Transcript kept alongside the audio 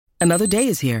Another day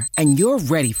is here, and you're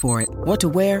ready for it. What to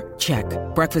wear? Check.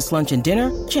 Breakfast, lunch, and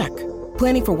dinner? Check.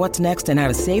 Planning for what's next and how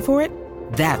to save for it?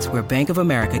 That's where Bank of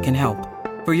America can help.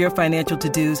 For your financial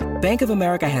to-dos, Bank of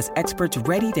America has experts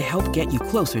ready to help get you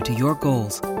closer to your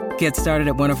goals. Get started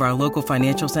at one of our local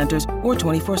financial centers or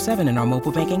 24/7 in our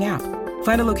mobile banking app.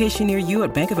 Find a location near you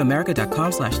at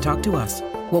bankofamerica.com/talktous.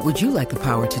 What would you like the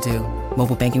power to do?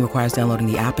 Mobile banking requires downloading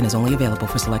the app and is only available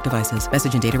for select devices.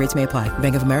 Message and data rates may apply.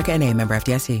 Bank of America N.A., member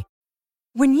FDIC.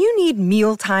 When you need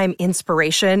mealtime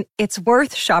inspiration, it's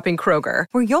worth shopping Kroger,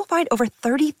 where you'll find over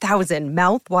 30,000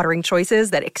 mouth-watering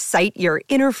choices that excite your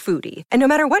inner foodie. And no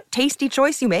matter what tasty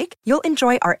choice you make, you'll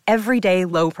enjoy our everyday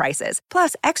low prices,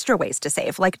 plus extra ways to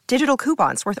save, like digital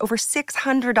coupons worth over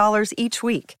 $600 each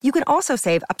week. You can also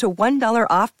save up to $1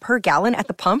 off per gallon at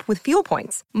the pump with fuel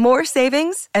points. More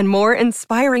savings and more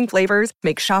inspiring flavors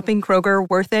make shopping Kroger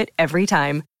worth it every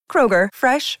time. Kroger,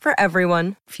 fresh for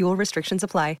everyone. Fuel restrictions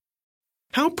apply.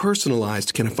 How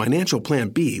personalized can a financial plan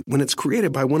be when it's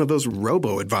created by one of those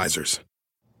robo-advisors?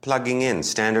 Plugging in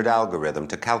standard algorithm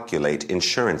to calculate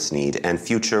insurance need and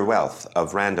future wealth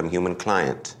of random human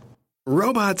client.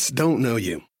 Robots don't know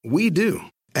you. We do.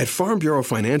 At Farm Bureau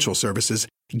Financial Services,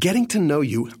 getting to know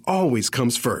you always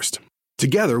comes first.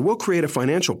 Together, we'll create a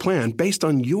financial plan based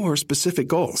on your specific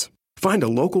goals. Find a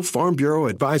local Farm Bureau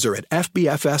advisor at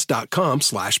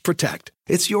fbfs.com/protect.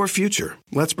 It's your future.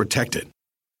 Let's protect it.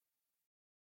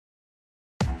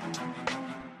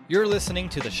 You're listening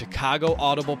to the Chicago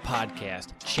Audible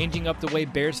podcast, changing up the way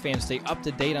Bears fans stay up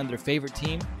to date on their favorite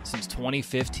team since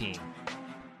 2015.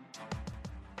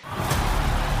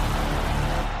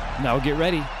 Now get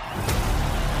ready,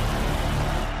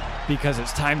 because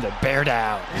it's time to bear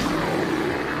down.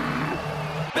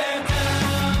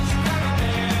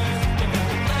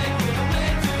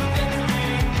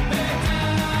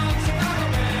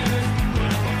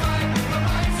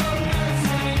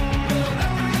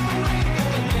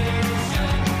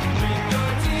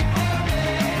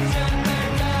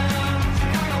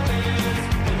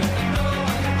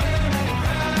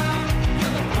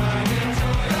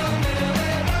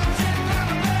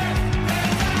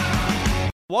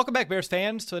 Welcome back, Bears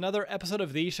fans, to another episode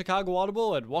of the Chicago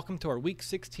Audible, and welcome to our Week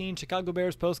 16 Chicago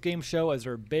Bears postgame show as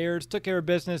our Bears took care of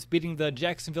business, beating the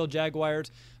Jacksonville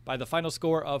Jaguars by the final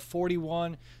score of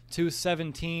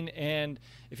 41-17. And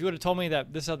if you would have told me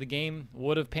that this is how the game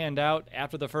would have panned out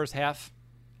after the first half,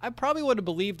 I probably would have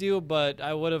believed you, but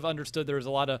I would have understood there was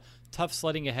a lot of tough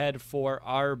sledding ahead for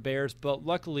our Bears. But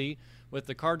luckily, with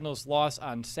the Cardinals' loss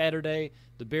on Saturday,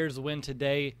 the Bears' win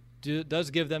today does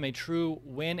give them a true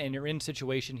win, and you're in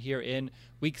situation here in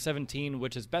Week 17,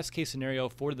 which is best case scenario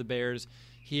for the Bears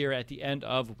here at the end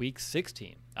of Week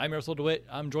 16. I'm Russell DeWitt.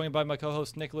 I'm joined by my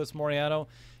co-host Nicholas Moriano.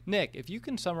 Nick, if you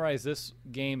can summarize this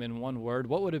game in one word,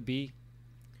 what would it be?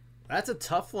 That's a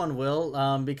tough one,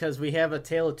 Will, because we have a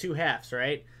tale of two halves,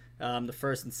 right? The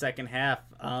first and second half.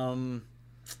 I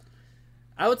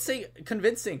would say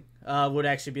convincing would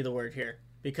actually be the word here.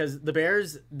 Because the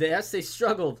Bears, they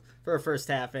struggled for a first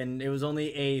half, and it was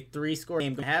only a 3-score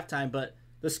game at halftime, but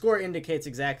the score indicates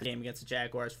exactly the game against the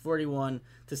Jaguars, 41-17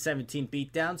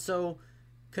 beatdown, so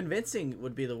convincing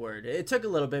would be the word. It took a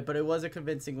little bit, but it was a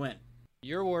convincing win.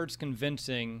 Your word's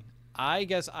convincing. I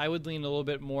guess I would lean a little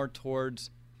bit more towards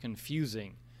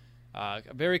confusing.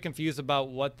 Very confused about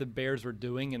what the Bears were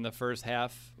doing in the first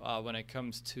half when it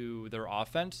comes to their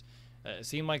offense. It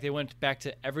seemed like they went back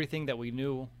to everything that we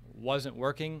knew wasn't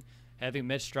working, having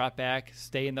Mitch drop back,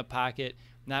 stay in the pocket,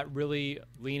 not really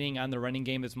leaning on the running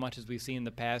game as much as we've seen in the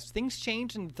past. Things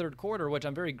changed in the third quarter, which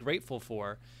I'm very grateful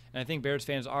for, and I think Bears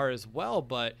fans are as well,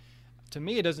 but to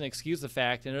me it doesn't excuse the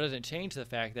fact, and it doesn't change the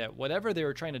fact that whatever they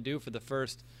were trying to do for the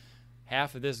first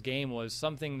half of this game was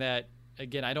something that,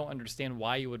 again, I don't understand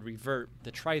why you would revert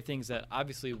to try things that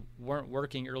obviously weren't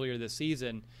working earlier this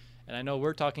season. And I know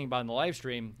we're talking about in the live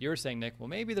stream, you're saying, Nick, well,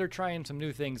 maybe they're trying some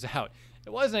new things out.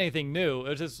 It wasn't anything new. It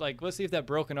was just like, let's see if that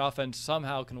broken offense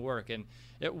somehow can work. And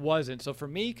it wasn't. So for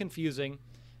me, confusing,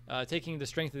 taking the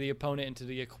strength of the opponent into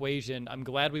the equation. I'm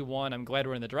glad we won. I'm glad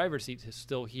we're in the driver's seat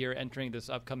still here entering this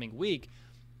upcoming week.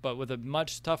 But with a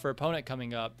much tougher opponent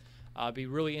coming up, I'll be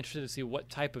really interested to see what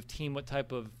type of team, what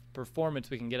type of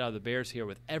performance we can get out of the Bears here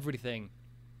with everything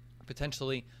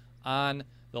potentially on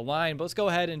the line. But let's go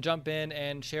ahead and jump in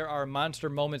and share our monster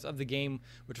moments of the game,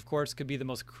 which of course could be the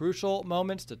most crucial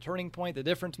moments, the turning point, the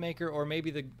difference maker, or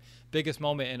maybe the biggest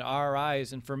moment in our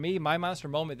eyes. And for me, my monster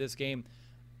moment this game,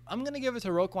 I'm going to give it to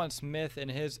Roquan Smith and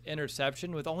his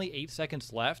interception with only 8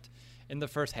 seconds left in the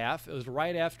first half. It was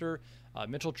right after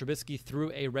Mitchell Trubisky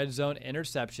threw a red zone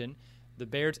interception. The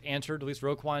Bears answered, at least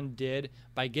Roquan did,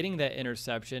 by getting that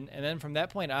interception. And then from that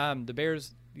point on, the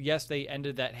Bears yes, they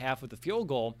ended that half with a field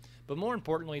goal, but more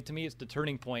importantly to me, it's the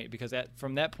turning point, because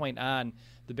from that point on,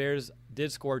 the Bears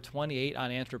did score 28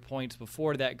 unanswered points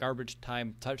before that garbage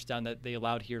time touchdown that they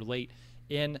allowed here late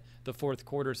in the fourth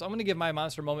quarter. So I'm going to give my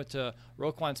monster moment to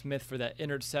Roquan Smith for that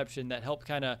interception that helped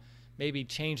kind of maybe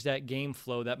change that game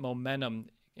flow, that momentum,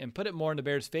 and put it more in the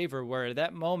Bears' favor, where at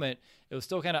that moment it was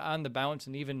still kind of on the bounce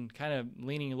and even kind of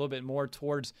leaning a little bit more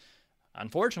towards,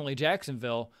 unfortunately,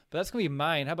 Jacksonville. But that's going to be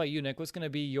mine. How about you, Nick? What's going to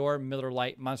be your Miller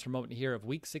Lite monster moment here of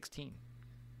Week 16?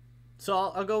 So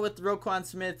I'll go with Roquan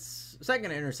Smith's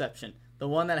second interception. The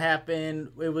one that happened,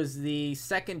 it was the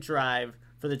second drive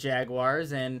for the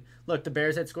Jaguars. And look, the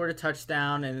Bears had scored a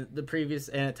touchdown and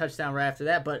a touchdown right after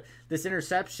that. But this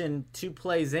interception, 2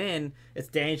 plays in, it's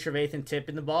Danny Trevathan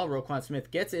tipping the ball. Roquan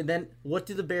Smith gets it. And then what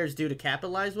do the Bears do to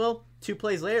capitalize? Well, 2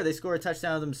 plays later, they score a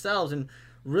touchdown themselves and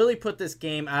really put this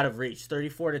game out of reach.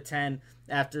 34-10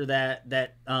 after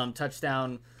that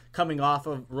touchdown coming off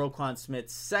of Roquan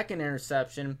Smith's second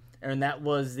interception. And that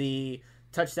was the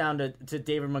touchdown to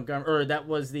David Montgomery, or that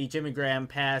was the Jimmy Graham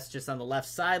pass just on the left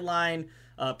sideline.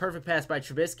 Perfect pass by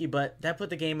Trubisky, but that put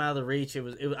the game out of the reach.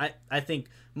 I think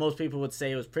most people would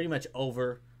say it was pretty much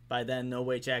over by then. No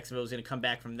way Jacksonville was going to come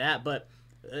back from that. But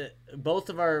both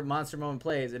of our monster moment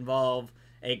plays involve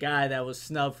a guy that was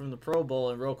snubbed from the Pro Bowl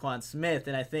in Roquan Smith.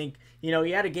 And I think, he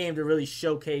had a game to really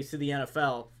showcase to the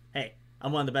NFL, hey,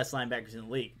 I'm one of the best linebackers in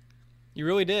the league. You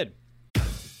really did.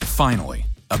 Finally,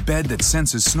 a bed that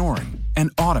senses snoring and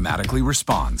automatically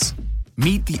responds.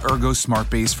 Meet the Ergo Smart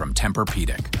Base from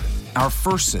Tempur-Pedic, our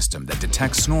first system that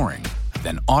detects snoring,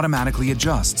 then automatically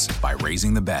adjusts by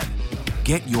raising the bed.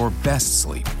 Get your best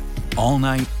sleep all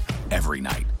night, every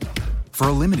night. For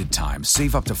a limited time,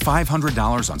 save up to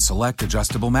 $500 on select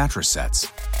adjustable mattress sets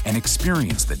and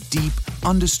experience the deep,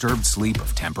 undisturbed sleep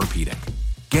of Tempur-Pedic.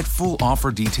 Get full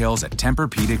offer details at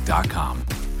TempurPedic.com.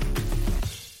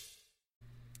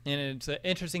 And it's an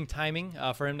interesting timing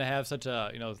for him to have such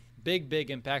a big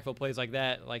impactful plays like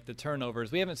that, like the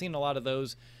turnovers. We haven't seen a lot of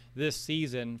those this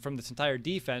season from this entire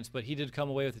defense, but he did come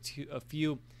away with a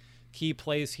few key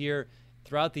plays here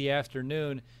throughout the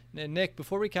afternoon. And Nick,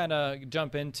 before we kind of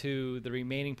jump into the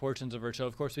remaining portions of our show,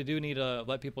 of course, we do need to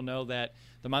let people know that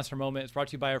the Monster Moment is brought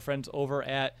to you by our friends over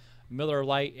at Miller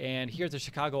Lite. And here at the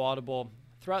Chicago Audible,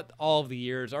 throughout all of the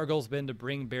years, our goal has been to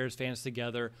bring Bears fans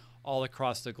together all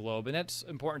across the globe. And that's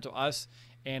important to us,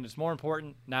 and it's more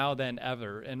important now than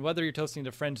ever. And whether you're toasting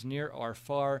to friends near or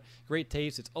far, great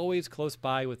taste, it's always close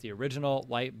by with the original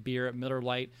light beer at Miller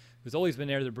Lite, who's always been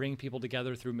there to bring people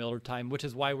together through Miller Time, which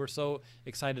is why we're so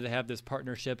excited to have this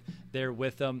partnership there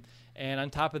with them. And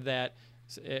on top of that,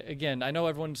 again, I know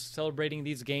everyone's celebrating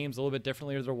these games a little bit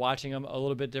differently, or they're watching them a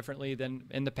little bit differently than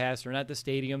in the past. They're not at the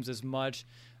stadiums as much,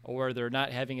 or they're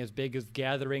not having as big of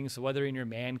gatherings. So whether in your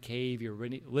man cave, your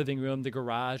living room, the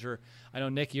garage, or I know,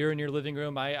 Nick, you're in your living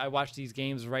room. I watch these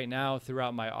games right now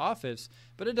throughout my office,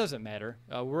 but it doesn't matter.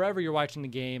 Wherever you're watching the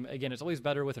game, again, it's always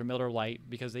better with a Miller Lite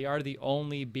because they are the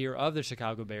only beer of the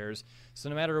Chicago Bears. So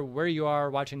no matter where you are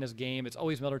watching this game, it's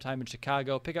always Miller Time in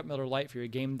Chicago. Pick up Miller Lite for your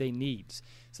game day needs.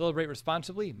 Celebrate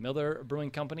responsibly. Miller Brewing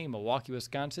Company, Milwaukee,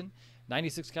 Wisconsin.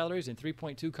 96 calories and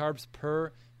 3.2 carbs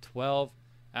per 12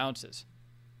 ounces.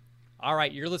 All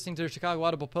right, you're listening to the Chicago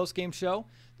Audible Postgame Show.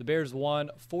 The Bears won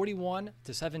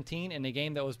 41-17 in a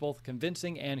game that was both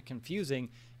convincing and confusing,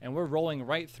 and we're rolling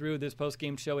right through this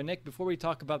postgame show. And Nick, before we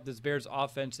talk about this Bears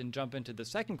offense and jump into the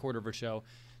second quarter of our show,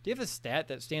 do you have a stat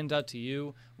that stands out to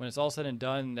you when it's all said and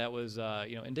done that was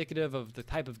indicative of the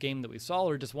type of game that we saw,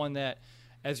 or just one that,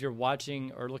 as you're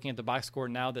watching or looking at the box score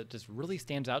now, that just really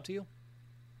stands out to you?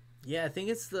 Yeah, I think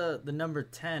it's the number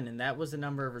 10, and that was the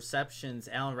number of receptions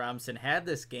Allen Robinson had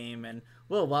this game. And,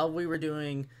 well, while we were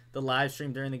doing the live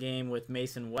stream during the game with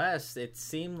Mason West, it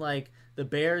seemed like the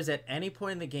Bears at any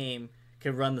point in the game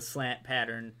could run the slant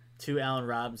pattern to Allen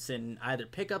Robinson, either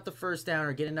pick up the first down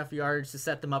or get enough yardage to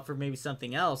set them up for maybe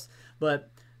something else.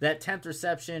 But that 10th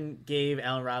reception gave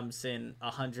Allen Robinson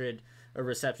 100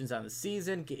 receptions on the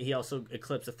season. He also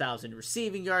eclipsed 1,000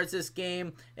 receiving yards this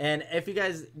game. And if you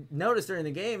guys noticed during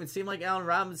the game, it seemed like Allen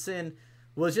Robinson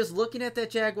was just looking at that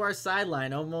Jaguars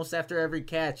sideline almost after every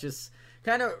catch, just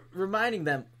kind of reminding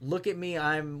them, look at me,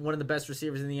 I'm one of the best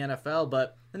receivers in the NFL.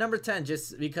 But the number 10,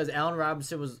 just because Allen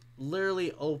Robinson was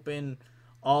literally open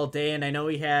all day. And I know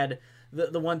he had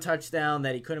the one touchdown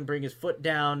that he couldn't bring his foot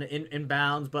down in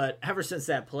bounds, but ever since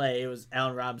that play, it was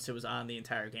Allen Robinson was on the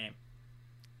entire game.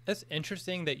 That's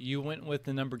interesting that you went with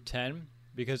the number 10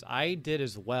 because I did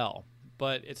as well,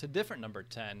 but it's a different number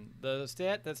 10. The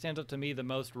stat that stands up to me the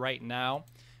most right now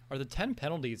are the 10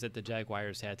 penalties that the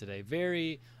Jaguars had today.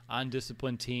 Very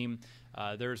undisciplined team.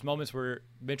 There's moments where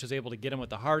Mitch was able to get him with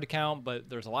the hard count, but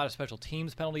there's a lot of special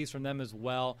teams penalties from them as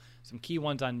well. Some key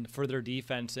ones on further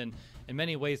defense, and in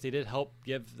many ways they did help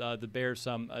give the Bears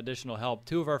some additional help.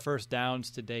 2 of our first downs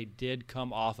today did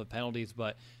come off of penalties,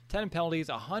 but 10 penalties,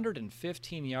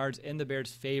 115 yards in the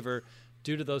Bears' favor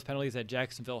due to those penalties that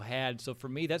Jacksonville had. So for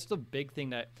me, that's the big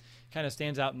thing that kind of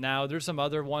stands out now. There's some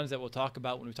other ones that we'll talk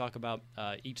about when we talk about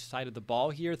each side of the ball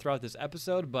here throughout this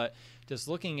episode, but just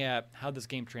looking at how this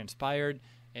game transpired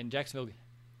and Jacksonville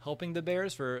helping the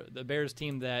Bears, for the Bears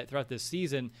team that throughout this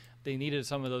season, they needed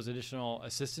some of those additional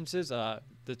assistances.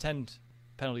 The 10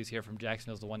 penalties here from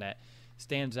Jacksonville is the one that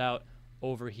stands out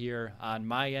over here on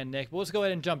my end, Nick. But let's go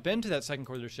ahead and jump into that second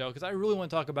quarter of the show, because I really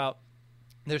want to talk about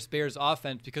this Bears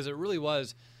offense, because it really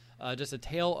was just a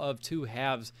tale of two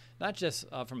halves, not just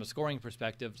from a scoring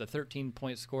perspective, the 13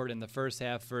 points scored in the first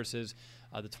half versus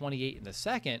the 28 in the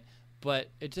second, but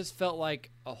it just felt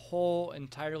like a whole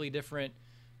entirely different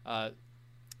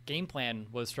game plan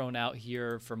was thrown out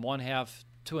here from one half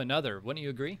to another. Wouldn't you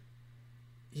agree?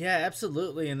 Yeah,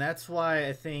 absolutely, and that's why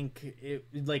I think it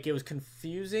was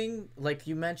confusing, like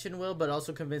you mentioned, Will, but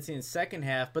also convincing in the second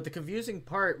half. But the confusing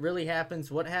part really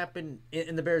happens what happened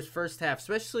in the Bears' first half,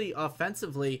 especially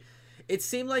offensively. It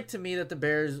seemed like to me that the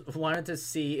Bears wanted to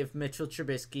see if Mitchell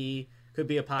Trubisky could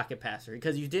be a pocket passer,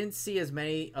 because you didn't see as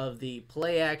many of the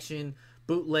play action,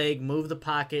 bootleg, move the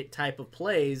pocket type of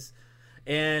plays.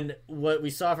 And what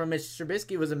we saw from Mitch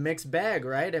Trubisky was a mixed bag,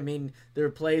 right? I mean, there were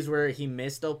plays where he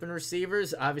missed open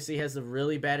receivers. Obviously, he has a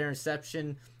really bad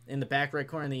interception in the back right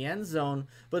corner in the end zone.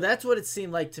 But that's what it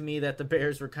seemed like to me that the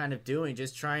Bears were kind of doing,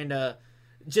 just trying to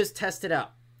just test it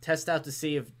out. Test out to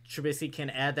see if Trubisky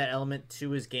can add that element to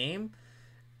his game.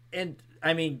 And,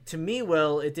 I mean, to me,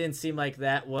 Will, it didn't seem like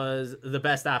that was the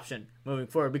best option moving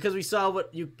forward, because we saw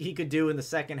what he could do in the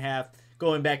second half,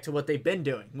 going back to what they've been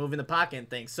doing, moving the pocket and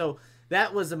things. So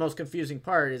that was the most confusing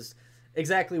part, is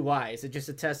exactly why. Is it just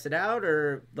to test it out,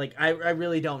 or like I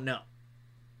really don't know.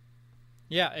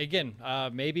 Yeah, again,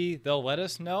 maybe they'll let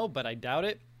us know, but I doubt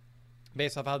it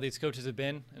based off how these coaches have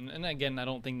been. And again, I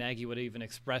don't think Nagy would even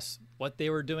express what they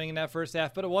were doing in that first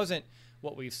half, but it wasn't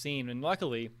what we've seen. And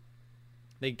luckily,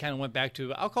 they kind of went back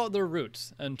to, I'll call it their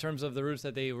roots, in terms of the roots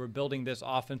that they were building this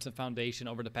offensive foundation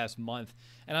over the past month.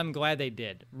 And I'm glad they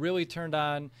did. Really turned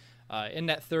on. In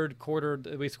that third quarter,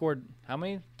 we scored how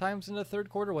many times in the third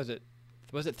quarter? Was it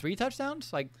 3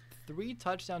 touchdowns? Like 3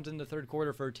 touchdowns in the third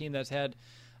quarter for a team that's had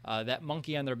that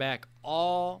monkey on their back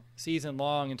all season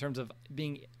long in terms of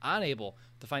being unable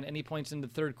to find any points in the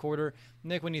third quarter.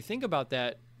 Nick, when you think about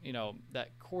that,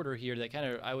 that quarter here that kind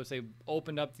of, I would say,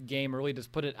 opened up the game, or really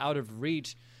just put it out of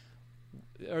reach,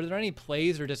 are there any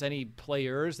plays or just any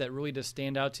players that really just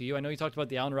stand out to you? I know you talked about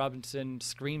the Allen Robinson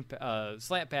slant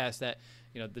pass that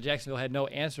the Jacksonville had no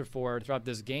answer for throughout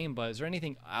this game, but is there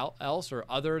anything else or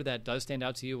other that does stand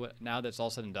out to you now that's all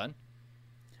said and done?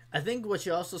 I think what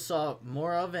you also saw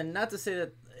more of, and not to say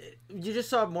that you just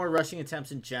saw more rushing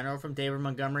attempts in general from David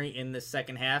Montgomery in the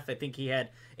second half. I think he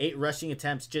had 8 rushing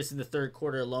attempts just in the third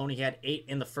quarter alone. He had 8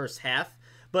 in the first half.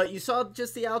 But you saw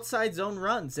just the outside zone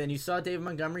runs, and you saw David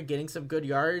Montgomery getting some good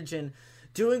yardage and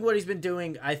doing what he's been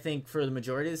doing, I think, for the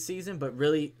majority of the season, but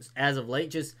really, as of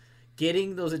late, just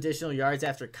getting those additional yards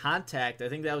after contact. I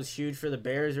think that was huge for the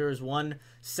Bears. There was one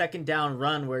second down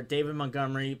run where David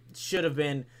Montgomery should have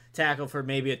been tackled for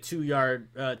maybe a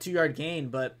 2-yard gain,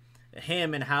 but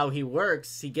him and how he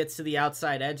works, he gets to the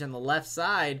outside edge on the left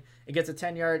side, it gets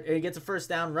a first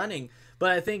down running.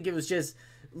 But I think it was just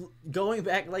going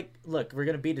back, like, look, we're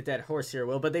going to beat a dead horse here,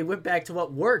 Will, but they went back to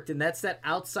what worked, and that's that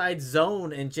outside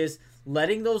zone and just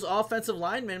letting those offensive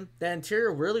linemen, that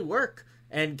interior, really work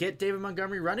and get David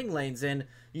Montgomery running lanes. And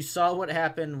you saw what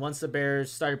happened once the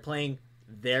Bears started playing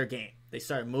their game. They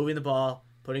started moving the ball,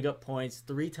 putting up points,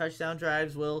 3 touchdown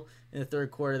drives, Will, in the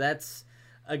third quarter. That's,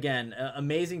 again,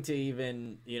 amazing to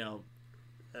even,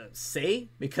 say,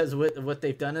 because of what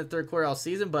they've done in the third quarter all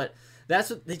season. But that's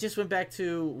what they just went back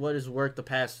to what has worked the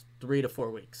past 3 to 4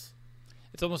 weeks.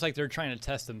 It's almost like they're trying to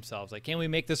test themselves. Like, can we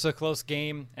make this a close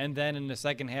game and then in the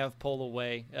second half pull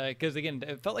away? Because, again,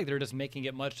 it felt like they were just making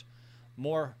it much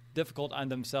more difficult on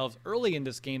themselves early in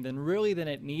this game than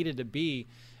it needed to be.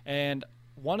 And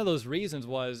one of those reasons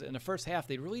was in the first half,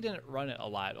 they really didn't run it a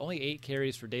lot. Only 8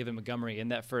 carries for David Montgomery in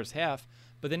that first half,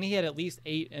 but then he had at least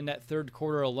 8 in that third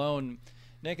quarter alone.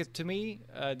 Nick, to me,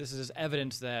 this is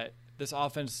evidence that this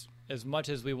offense, as much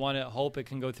as we want to hope it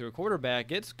can go through a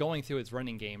quarterback, it's going through its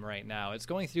running game right now. It's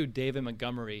going through David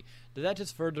Montgomery. Did that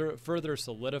just further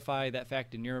solidify that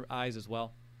fact in your eyes as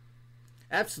well?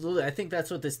 Absolutely. I think that's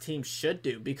what this team should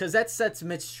do, because that sets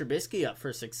Mitch Trubisky up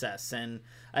for success. And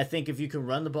I think if you can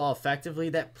run the ball effectively,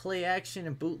 that play action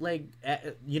and bootleg,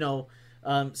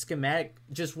 schematic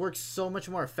just works so much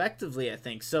more effectively, I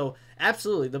think. So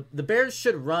absolutely, the Bears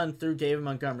should run through David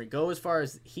Montgomery, go as far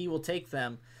as he will take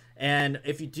them. And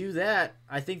if you do that,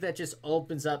 I think that just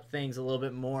opens up things a little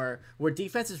bit more, where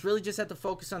defenses really just have to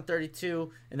focus on 32,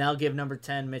 and that'll give number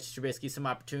 10, Mitch Trubisky, some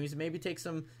opportunities to maybe take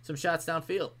some shots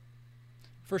downfield.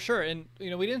 For sure. And,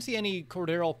 we didn't see any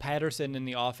Cordero Patterson in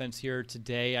the offense here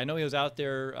today. I know he was out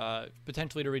there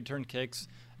potentially to return kicks.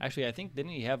 Actually, I think,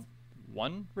 didn't he have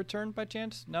one return by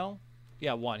chance? No?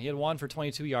 Yeah, one. He had one for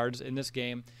 22 yards in this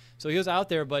game. So he was out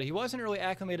there, but he wasn't really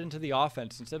acclimated into the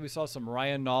offense. Instead, we saw some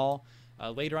Ryan Nall.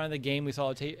 Later on in the game, we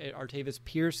saw Artavis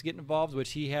Pierce get involved,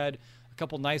 which he had a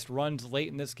couple nice runs late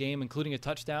in this game, including a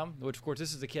touchdown, which, of course,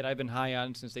 this is a kid I've been high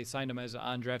on since they signed him as an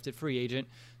undrafted free agent.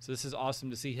 So this is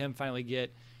awesome to see him finally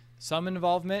get some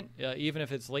involvement, even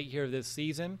if it's late here this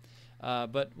season.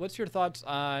 But what's your thoughts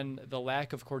on the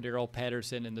lack of Cordero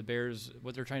Patterson and the Bears,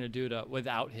 what they're trying to do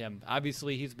without him?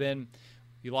 Obviously,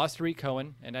 you lost Tariq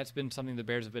Cohen, and that's been something the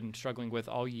Bears have been struggling with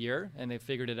all year, and they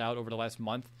figured it out over the last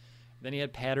month. Then he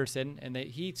had Patterson, and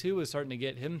he too was starting to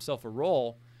get himself a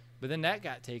role, but then that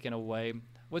got taken away.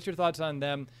 What's your thoughts on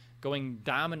them going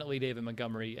dominantly David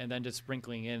Montgomery and then just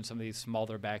sprinkling in some of these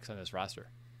smaller backs on this roster?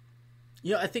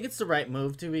 I think it's the right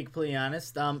move, to be completely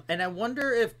honest. And I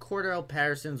wonder if Cordero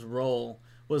Patterson's role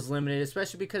was limited,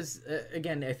 especially because,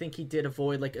 again, I think he did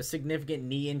avoid like a significant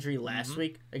knee injury last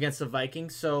week against the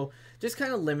Vikings. So just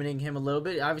kind of limiting him a little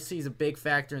bit. Obviously, he's a big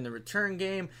factor in the return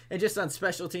game and just on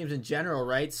special teams in general,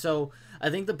 right? So I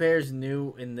think the Bears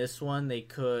knew in this one they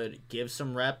could give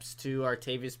some reps to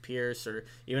Artavis Pierce or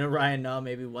even a Ryan Nall,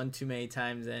 maybe one too many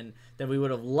times than we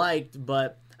would have liked.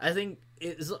 But I think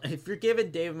if you're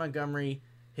giving David Montgomery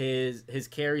his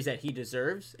carries that he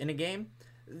deserves in a game,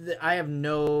 I have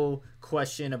no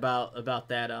question about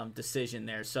that decision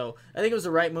there. So I think it was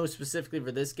the right move specifically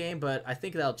for this game, but I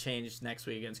think that'll change next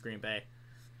week against Green Bay.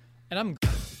 And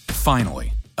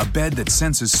Finally, a bed that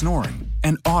senses snoring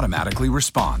and automatically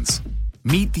responds.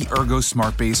 Meet the Ergo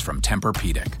Smart Base from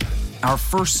Tempur-Pedic, our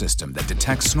first system that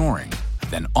detects snoring,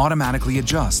 then automatically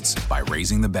adjusts by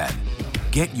raising the bed.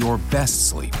 Get your best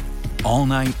sleep all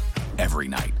night, every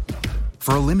night.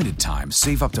 For a limited time,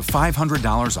 save up to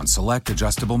 $500 on select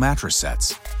adjustable mattress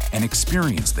sets and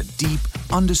experience the deep,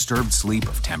 undisturbed sleep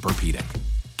of Tempur-Pedic.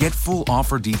 Get full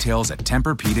offer details at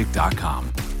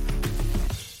TempurPedic.com.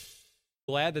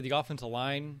 Glad that the offensive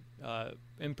line,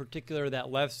 in particular that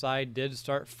left side, did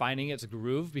start finding its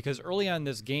groove, because early on in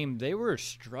this game, they were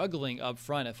struggling up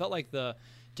front. It felt like the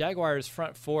Jaguars'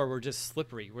 front four were just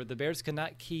slippery, where the Bears could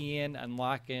not key in and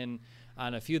lock in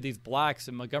on a few of these blocks,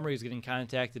 and Montgomery was getting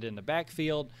contacted in the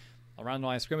backfield around the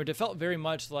line of scrimmage. It felt very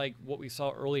much like what we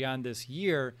saw early on this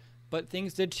year, but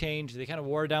things did change. They kind of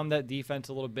wore down that defense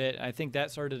a little bit, and I think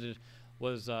that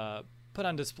was put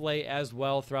on display as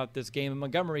well throughout this game. And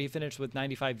Montgomery finished with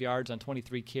 95 yards on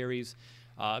 23 carries,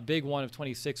 a big one of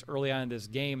 26 early on in this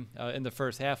game in the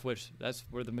first half, which that's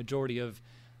where the majority of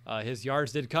his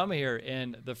yards did come here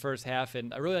in the first half.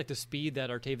 And I really like the speed that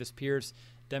Artavis Pierce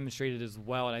demonstrated as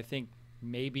well, and I think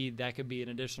maybe that could be an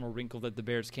additional wrinkle that the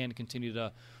Bears can continue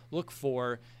to look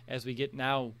for as we get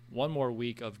now one more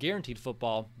week of guaranteed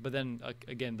football, but then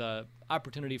again the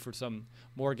opportunity for some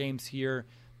more games here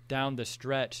down the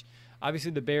stretch.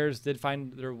 Obviously, the Bears did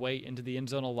find their way into the end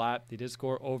zone a lot. They did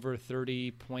score over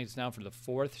 30 points now for the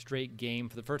fourth straight game,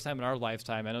 for the first time in our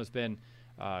lifetime. I know it's been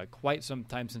quite some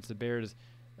time since the Bears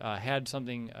had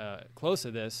something close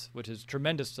to this, which is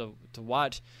tremendous to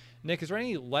watch. Nick, is there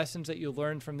any lessons that you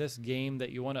learned from this game that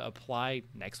you want to apply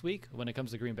next week when it comes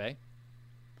to Green Bay?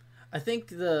 I think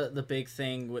the big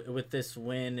thing with this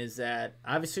win is that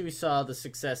obviously we saw the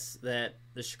success that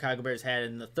the Chicago Bears had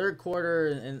in the third quarter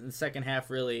and the second half,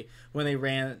 really, when they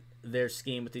ran their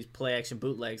scheme with these play-action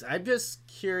bootlegs. I'm just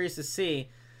curious to see,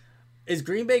 is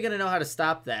Green Bay going to know how to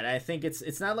stop that? I think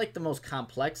it's not like the most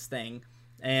complex thing,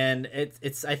 and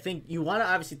it's I think you want to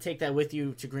obviously take that with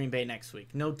you to Green Bay next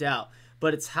week, no doubt.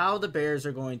 But it's how the Bears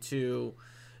are going to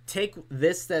take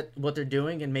what they're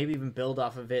doing and maybe even build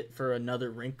off of it for another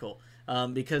wrinkle.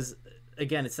 Because,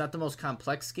 again, it's not the most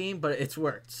complex scheme, but it's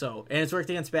worked. And it's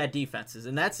worked against bad defenses.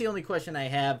 And that's the only question I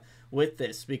have with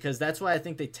this, because that's why I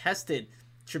think they tested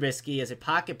Trubisky as a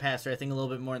pocket passer, I think, a little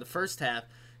bit more in the first half,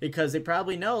 because they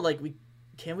probably know,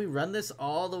 can we run this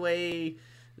all the way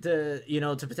to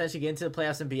potentially get into the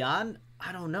playoffs and beyond?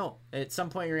 I don't know. At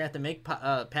some point, you're going to have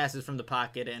to make passes from the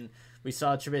pocket, and we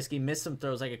saw Trubisky miss some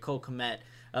throws like a Cole Kmet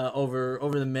over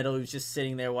the middle. He was just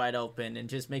sitting there wide open and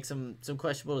just make some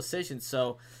questionable decisions.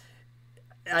 So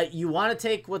you want to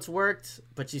take what's worked,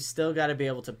 but you still got to be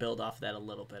able to build off that a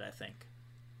little bit, I think.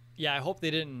 Yeah, I hope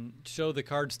they didn't show the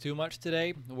cards too much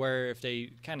today, where if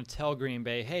they kind of tell Green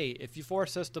Bay, hey, if you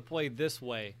force us to play this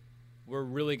way, we're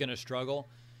really going to struggle.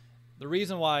 The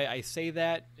reason why I say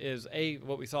that is, A,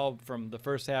 what we saw from the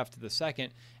first half to the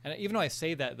second. And even though I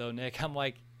say that, though, Nick, I'm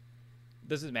like,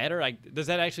 does it matter? Like, does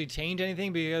that actually change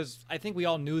anything? Because I think we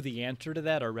all knew the answer to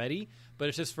that already, but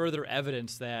it's just further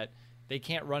evidence that they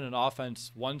can't run an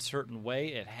offense one certain way.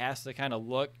 It has to kind of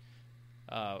look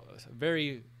a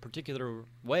very particular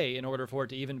way in order for it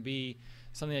to even be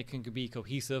something that can be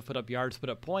cohesive, put up yards, put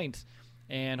up points.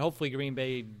 And hopefully Green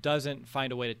Bay doesn't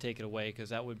find a way to take it away, because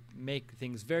that would make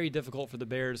things very difficult for the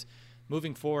Bears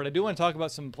moving forward. I do want to talk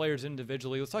about some players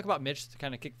individually. Let's talk about Mitch to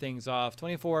kind of kick things off.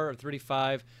 24 of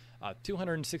 35,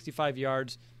 265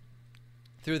 yards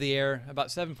through the air, about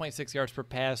 7.6 yards per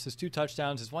pass. His 2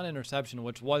 touchdowns, his 1 interception,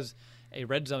 which was a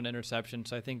red zone interception,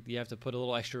 so I think you have to put a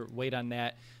little extra weight on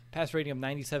that. Pass rating of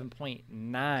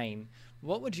 97.9.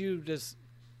 What would you just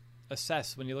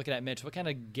assess when you're looking at Mitch? What kind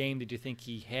of game did you think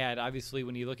he had? Obviously,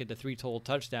 when you look at the 3 total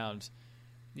touchdowns,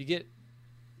 you get,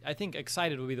 I think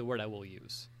excited would be the word I will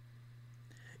use.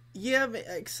 Yeah, I'm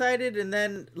excited, and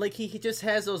then like he just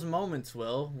has those moments,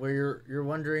 Will, where you're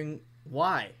wondering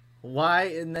why,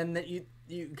 and then that you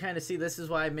kind of see this is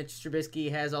why Mitch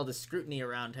Trubisky has all the scrutiny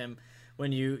around him.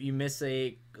 When you miss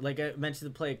like I mentioned,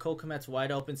 the play, Cole Kmet's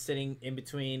wide open, sitting in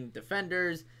between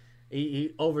defenders,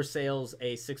 he oversails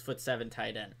a 6'7"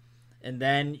 tight end, and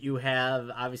then you have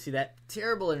obviously that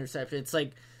terrible interception. It's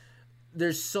like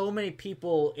there's so many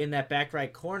people in that back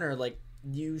right corner. Like,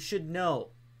 you should know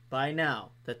by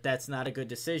now that that's not a good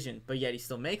decision, but yet he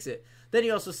still makes it. Then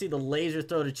you also see the laser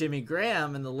throw to Jimmy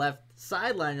Graham in the left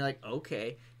sideline. You're like,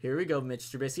 okay, here we go, Mitch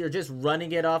Trubisky, or just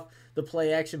running it off the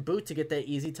play action boot to get that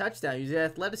easy touchdown using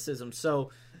athleticism.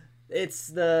 So it's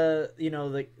the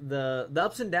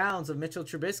ups and downs of Mitchell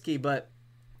Trubisky. But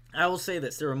I will say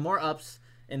this: there were more ups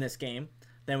in this game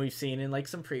than we've seen in like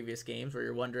some previous games where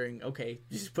you're wondering, okay,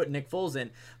 just put Nick Foles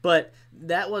in. But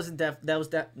that was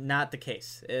not the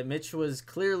case. Mitch was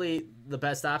clearly the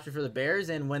best option for the Bears,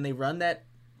 and when they run that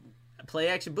play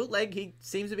action bootleg, he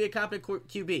seems to be a competent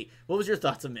QB. What was your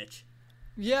thoughts on Mitch?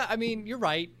 Yeah, I mean, you're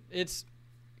right. It's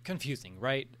confusing,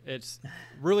 right? It's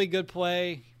really good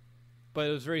play, but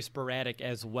it was very sporadic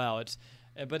as well.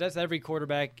 But that's every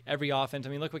quarterback, every offense. I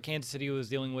mean, look what Kansas City was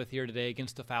dealing with here today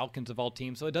against the Falcons of all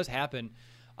teams. So it does happen.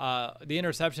 The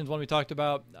interceptions, one we talked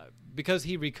about, because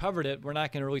he recovered it, we're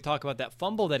not going to really talk about that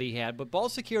fumble that he had. But ball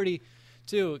security,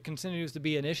 too, continues to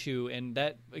be an issue. And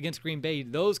that against Green Bay,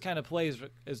 those kind of plays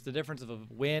is the difference of a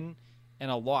win and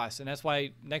a loss. And that's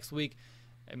why next week,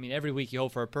 I mean, every week you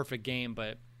hope for a perfect game.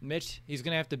 But Mitch, he's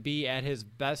going to have to be at his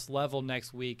best level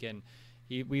next week. And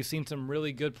we've seen some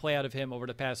really good play out of him over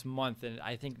the past month. And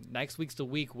I think next week's the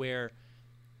week where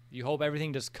you hope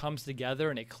everything just comes together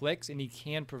and it clicks and he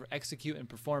can execute and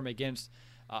perform against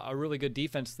a really good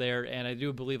defense there. And I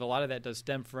do believe a lot of that does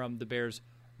stem from the Bears'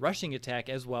 rushing attack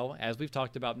as well, as we've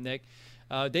talked about, Nick.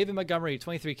 David Montgomery,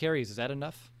 23 carries. Is that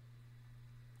enough?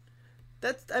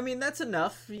 That's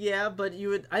enough, yeah, but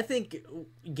I think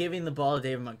giving the ball to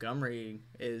David Montgomery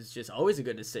is just always a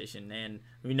good decision, and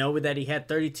we know that he had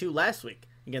 32 last week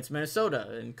against Minnesota,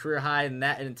 and career high in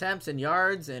attempts and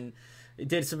yards, and it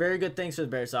did some very good things for the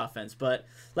Bears offense, but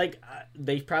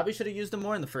they probably should have used him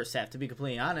more in the first half, to be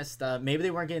completely honest. Maybe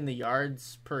they weren't getting the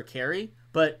yards per carry,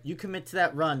 but you commit to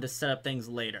that run to set up things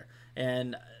later,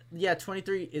 and yeah,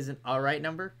 23 is an all right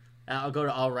number. I'll go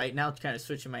to all right now, kind of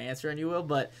switching my answer on you, Will,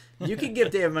 but you can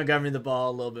give David Montgomery the ball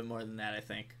a little bit more than that, I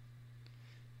think.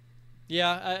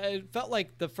 Yeah, it felt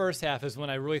like the first half is when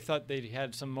I really thought they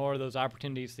had some more of those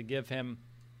opportunities to give him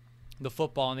the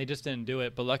football, and they just didn't do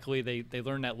it. But luckily they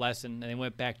learned that lesson, and they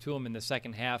went back to him in the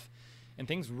second half, and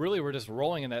things really were just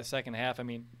rolling in that second half. I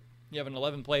mean, you have an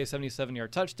 11-play,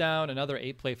 77-yard touchdown, another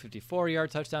 8-play, 54-yard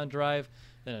touchdown drive,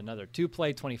 then another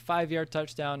 2-play, 25-yard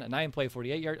touchdown, a 9-play,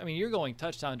 48-yard. I mean, you're going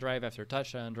touchdown drive after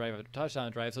touchdown drive after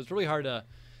touchdown drive, so it's really hard to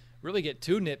really get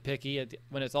too nitpicky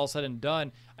when it's all said and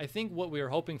done. I think what we were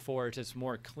hoping for is just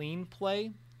more clean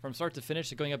play from start to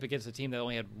finish, going up against a team that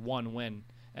only had one win.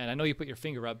 And I know you put your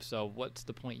finger up, so what's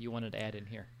the point you wanted to add in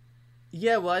here?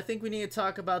 Yeah, well, I think we need to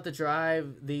talk about the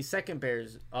drive, the second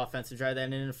Bears offensive drive that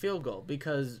ended in a field goal.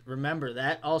 Because remember,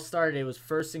 that all started, it was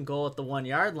 1st and goal at the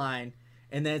 1-yard line.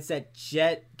 And then it's that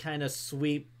jet kind of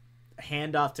sweep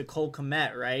handoff to Cole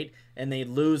Kmet, right? And they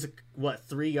lose,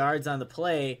 3 yards on the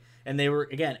play. And they were,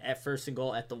 again, at 1st and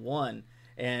goal at the 1.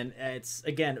 And it's,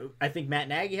 again, I think Matt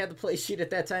Nagy had the play sheet at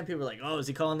that time. People were like, oh, is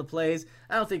he calling the plays?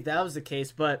 I don't think that was the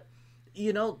case. But,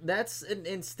 that's an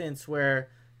instance where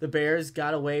the Bears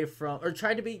got away from, or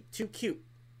tried to be too cute,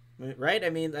 right? I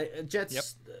mean,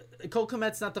 Jets, Cole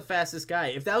Kmet's not the fastest guy.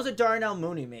 If that was a Darnell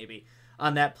Mooney maybe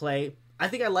on that play, I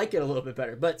think I like it a little bit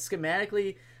better. But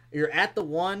schematically, you're at the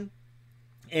 1,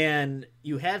 and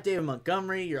you have David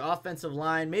Montgomery, your offensive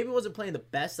line. Maybe wasn't playing the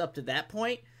best up to that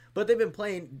point, but they've been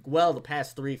playing well the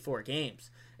past 3-4 games.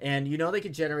 And they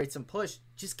could generate some push.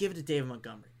 Just give it to David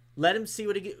Montgomery. Let him see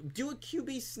what he get. Do a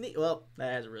QB sneak. Well,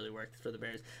 that hasn't really worked for the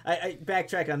Bears. I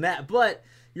backtrack on that. But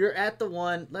you're at the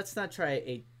 1. Let's not try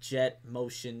a jet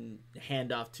motion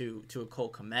handoff to a Cole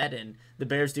Kmet. And the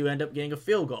Bears do end up getting a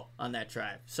field goal on that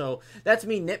drive. So that's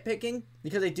me nitpicking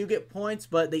because they do get points,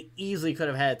 but they easily could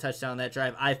have had a touchdown on that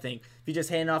drive, I think. If you just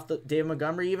hand off the David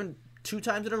Montgomery even 2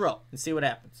 times in a row and see what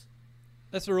happens.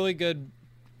 That's a really good,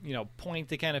 point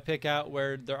to kind of pick out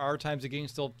where there are times the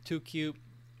game's still too cute,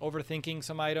 overthinking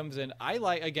some items. And I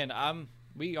like, again,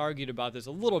 we argued about this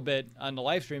a little bit on the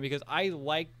live stream because I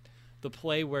like the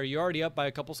play where you're already up by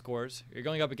a couple scores. You're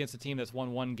going up against a team that's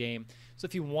won 1 game. So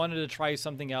if you wanted to try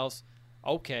something else,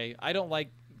 okay. I don't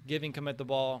like giving Kmet the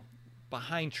ball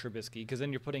behind Trubisky because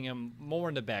then you're putting him more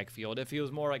in the backfield. If he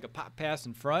was more like a pop pass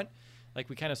in front, like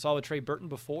we kind of saw with Trey Burton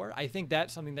before, I think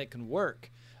that's something that can work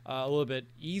a little bit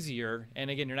easier. And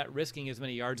again, you're not risking as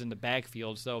many yards in the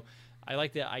backfield. So I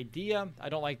like the idea. I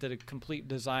don't like the complete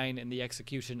design and the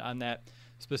execution on that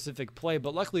specific play.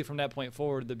 But luckily from that point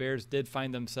forward, the Bears did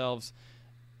find themselves,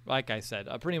 like I said,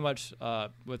 pretty much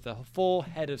with a full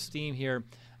head of steam here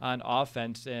on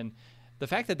offense. And the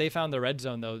fact that they found the red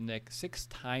zone, though, Nick, 6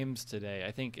 times today,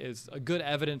 I think is a good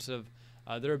evidence of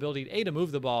their ability, to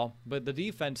move the ball. But the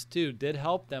defense, too, did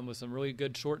help them with some really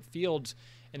good short fields.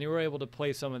 And they were able to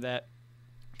play some of that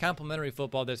complementary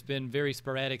football that's been very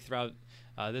sporadic throughout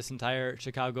this entire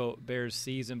Chicago Bears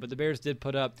season. But the Bears did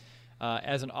put up,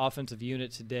 as an offensive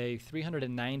unit today,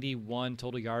 391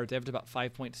 total yards. They averaged about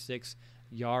 5.6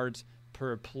 yards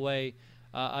per play.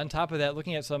 On top of that,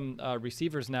 looking at some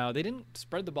receivers now, they didn't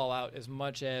spread the ball out as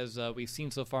much as we've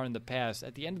seen so far in the past.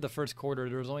 At the end of the first quarter,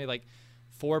 there was only like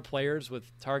 4 players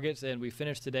with targets, and we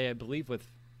finished today, I believe,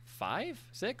 with 5,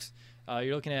 6.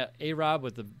 You're looking at A-Rob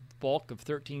with the bulk of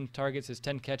 13 targets, his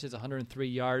 10 catches, 103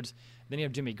 yards. Then you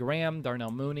have Jimmy Graham,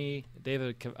 Darnell Mooney,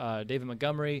 David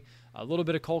Montgomery, a little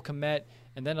bit of Cole Kmet,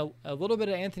 and then a little bit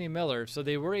of Anthony Miller. So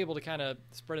they were able to kind of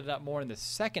spread it out more in the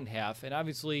second half. And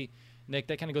obviously, Nick,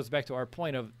 that kind of goes back to our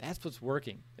point of that's what's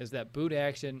working, is that boot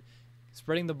action,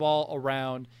 spreading the ball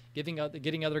around, getting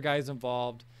other guys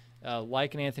involved,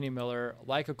 like an Anthony Miller,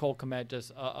 like a Cole Kmet,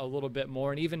 just a little bit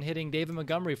more, and even hitting David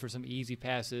Montgomery for some easy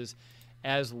passes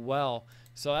as well.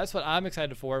 So that's what I'm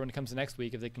excited for when it comes to next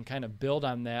week, if they can kind of build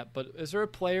on that. But is there a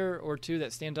player or two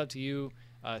that stands out to you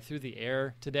through the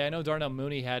air today? I know Darnell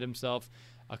Mooney had himself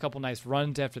a couple nice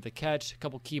runs after the catch, a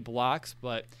couple key blocks,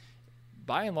 but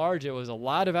by and large, it was a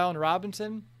lot of Allen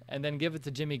Robinson, and then give it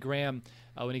to Jimmy Graham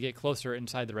when you get closer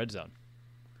inside the red zone.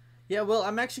 Yeah, well,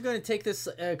 I'm actually going to take this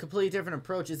a completely different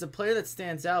approach. It's a player that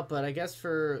stands out, but I guess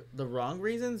for the wrong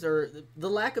reasons or the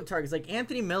lack of targets. Like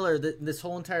Anthony Miller, this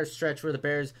whole entire stretch where the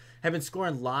Bears have been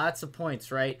scoring lots of points,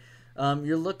 right?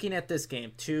 You're looking at this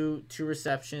game, two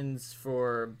receptions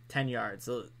for 10 yards.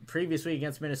 The previous week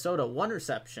against Minnesota, 1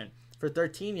 reception for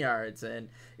 13 yards. And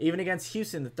even against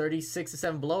Houston, the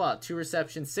 36-7 blowout, 2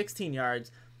 receptions, 16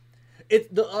 yards.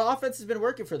 The offense has been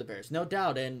working for the Bears, no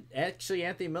doubt. And actually,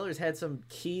 Anthony Miller's had some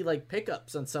key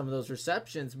pickups on some of those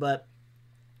receptions. But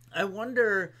I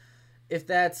wonder if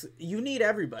you need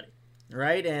everybody,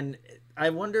 right? And I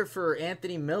wonder for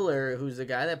Anthony Miller, who's a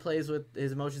guy that plays with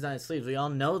his emotions on his sleeves, we all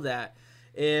know that,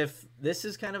 if this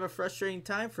is kind of a frustrating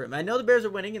time for him. I know the Bears are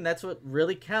winning, and that's what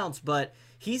really counts, but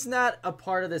he's not a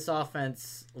part of this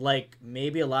offense like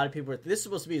maybe a lot of people this is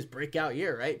supposed to be his breakout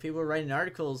year, right? People are writing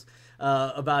articles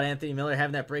about Anthony Miller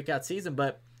having that breakout season,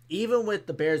 but even with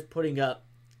the Bears putting up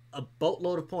a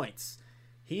boatload of points,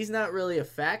 he's not really a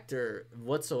factor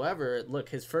whatsoever. Look,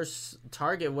 his first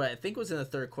target, what I think was in the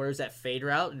third quarter, was that fade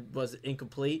route, was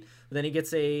incomplete. But then he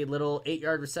gets a little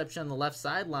 8-yard reception on the left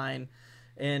sideline.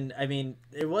 And, I mean,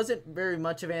 it wasn't very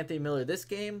much of Anthony Miller this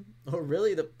game, or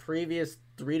really the previous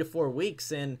 3 to 4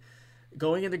 weeks. And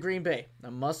going into Green Bay, a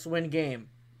must-win game,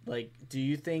 do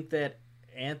you think that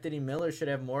Anthony Miller should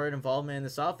have more involvement in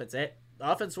this offense? The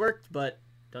offense worked, but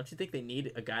don't you think they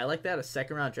need a guy like that, a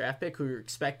second-round draft pick who you're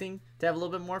expecting to have a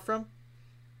little bit more from?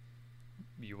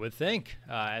 You would think.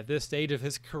 At this stage of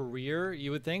his career,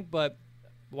 you would think. But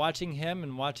watching him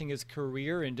and watching his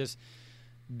career and just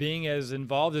being as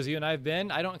involved as you and I have been,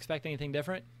 I don't expect anything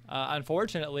different.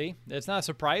 Unfortunately, it's not a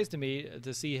surprise to me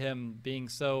to see him being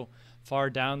so far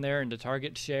down there into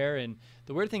target share. And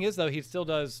the weird thing is, though, he still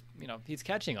does, he's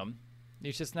catching them.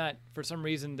 He's just not, for some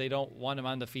reason, they don't want him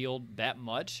on the field that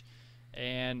much.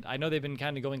 And I know they've been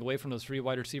kind of going away from those 3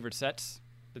 wide receiver sets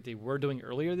that they were doing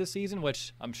earlier this season,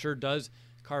 which I'm sure does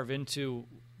carve into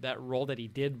that role that he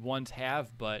did once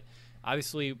have. But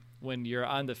obviously, when you're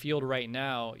on the field right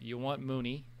now, you want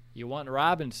Mooney, you want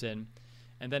Robinson,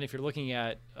 and then if you're looking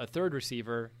at a third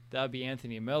receiver, that would be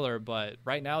Anthony Miller. But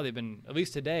right now, they've been, at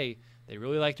least today, they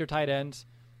really like their tight ends,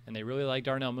 and they really like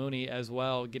Darnell Mooney as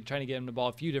well, trying to get him the ball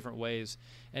a few different ways.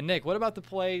 And, Nick, what about the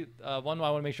play, one I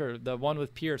want to make sure, the one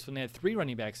with Pierce when they had 3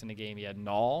 running backs in the game? You had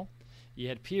Nall, you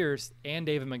had Pierce, and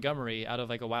David Montgomery out of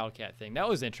like a Wildcat thing. That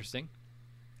was interesting.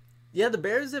 Yeah, the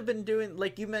Bears have been doing,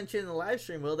 like you mentioned in the live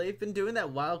stream, Will, they've been doing that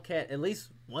Wildcat at least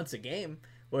once a game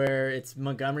where it's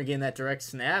Montgomery getting that direct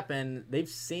snap, and they've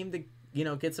seemed to,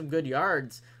 get some good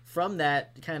yards from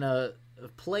that kind of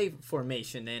play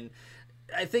formation. And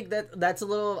I think that's a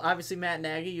little, obviously, Matt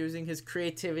Nagy using his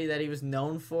creativity that he was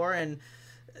known for, and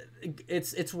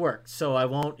it's worked. So I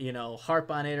won't,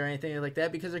 harp on it or anything like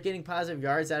that, because they're getting positive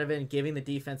yards out of it and giving the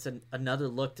defense another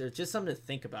look. There's just something to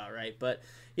think about, right? But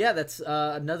yeah, that's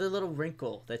another little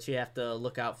wrinkle that you have to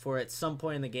look out for at some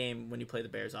point in the game when you play the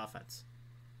Bears offense.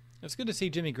 It's good to see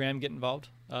Jimmy Graham get involved,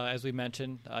 as we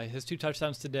mentioned. His 2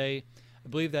 touchdowns today, I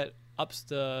believe that ups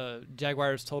the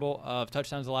Jaguars' total of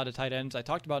touchdowns allowed to tight ends. I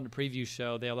talked about in the preview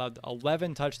show, they allowed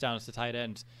 11 touchdowns to tight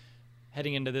ends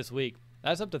heading into this week.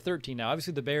 That's up to 13 now.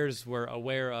 Obviously, the Bears were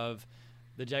aware of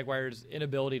the Jaguars'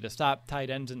 inability to stop tight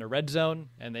ends in the red zone,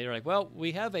 and they were like, well,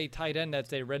 we have a tight end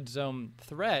that's a red zone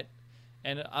threat,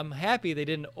 and I'm happy they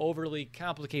didn't overly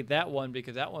complicate that one,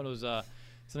 because that one was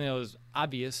something that was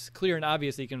obvious, clear and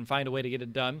obvious that you can find a way to get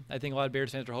it done. I think a lot of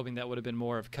Bears fans were hoping that would have been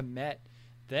more of Kmet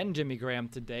than Jimmy Graham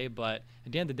today, but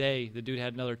at the end of the day, the dude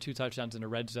had another 2 touchdowns in the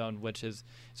red zone, which is,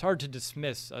 it's hard to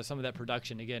dismiss some of that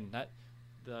production. Again, not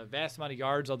the vast amount of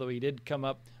yards, although he did come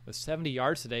up with 70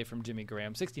 yards today from Jimmy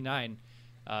Graham, 69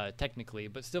 technically,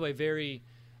 but still a very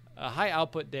high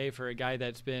output day for a guy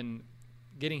that's been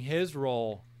getting his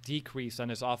role decreased on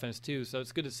his offense too. So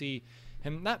it's good to see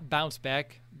him not bounce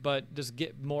back, but just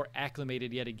get more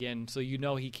acclimated yet again, so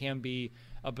he can be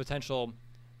a potential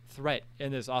threat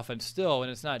in this offense still,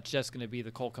 and it's not just going to be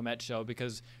the Cole Kmet show,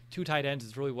 because 2 tight ends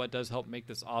is really what does help make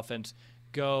this offense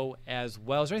go as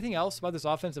well. Is there anything else about this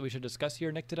offense that we should discuss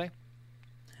here, Nick, today?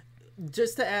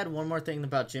 Just to add one more thing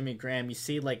about Jimmy Graham, you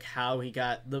see like how he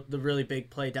got the really big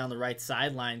play down the right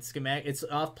sideline. Schematic, it's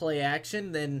off play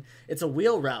action, then it's a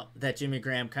wheel route that Jimmy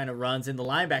Graham kind of runs, and the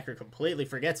linebacker completely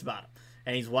forgets about him.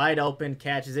 And he's wide open,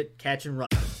 catches it, catch and run.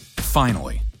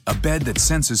 Finally, a bed that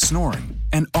senses snoring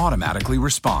and automatically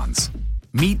responds.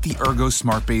 Meet the Ergo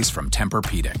Smart Base from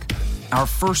Tempur-Pedic, our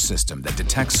first system that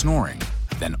detects snoring,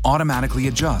 then automatically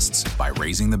adjusts by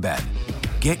raising the bed.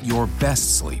 Get your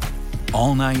best sleep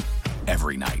all night,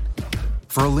 every night.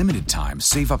 For a limited time,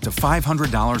 save up to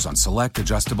 $500 on select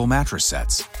adjustable mattress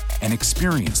sets and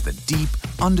experience the deep,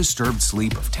 undisturbed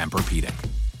sleep of Tempur-Pedic.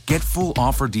 Get full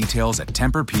offer details at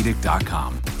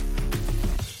TempurPedic.com.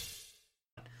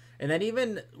 And then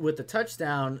even with the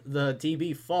touchdown, the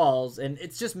DB falls, and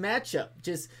it's just matchup.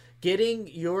 Just getting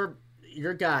your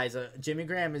guys. Jimmy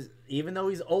Graham is, even though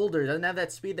he's older, doesn't have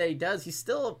that speed that he does, he's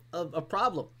still a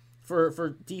problem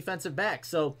for defensive backs.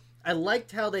 So I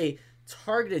liked how they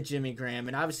targeted Jimmy Graham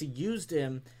and obviously used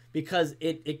him, because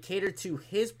it catered to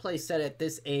his play set at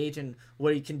this age and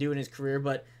what he can do in his career.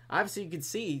 But obviously you can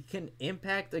see he can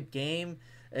impact a game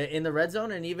in the red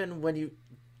zone, and even when you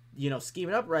scheme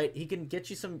it up right, he can get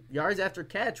you some yards after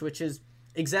catch, which is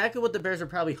exactly what the Bears are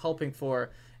probably hoping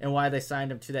for and why they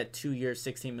signed him to that 2-year,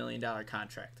 $16 million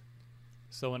contract.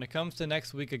 So when it comes to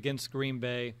next week against Green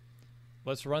Bay,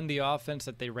 let's run the offense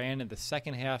that they ran in the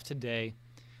second half today.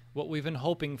 What we've been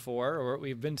hoping for, or what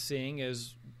we've been seeing,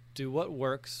 is do what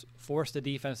works, force the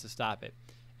defense to stop it.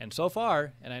 And so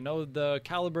far, and I know the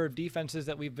caliber of defenses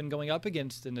that we've been going up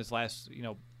against in this last,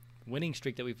 winning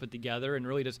streak that we've put together, and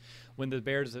really just when the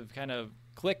Bears have kind of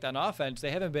clicked on offense, they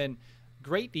haven't been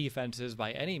great defenses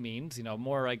by any means,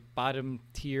 more like bottom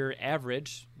tier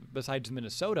average besides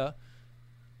Minnesota.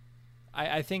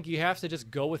 I think you have to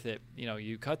just go with it.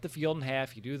 You cut the field in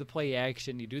half, you do the play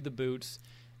action, you do the boots,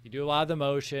 you do a lot of the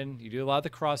motion, you do a lot of the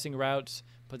crossing routes,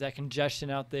 put that congestion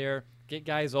out there, get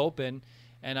guys open,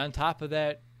 and on top of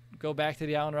that, go back to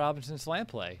the Allen Robinson slant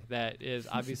play. That is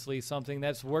obviously something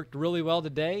that's worked really well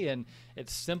today, and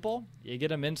it's simple. You get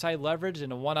them inside leverage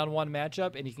in a one-on-one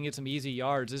matchup, and you can get some easy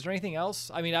yards. Is there anything else?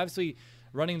 I mean, obviously,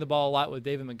 running the ball a lot with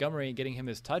David Montgomery and getting him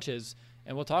his touches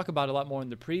And we'll talk about it a lot more in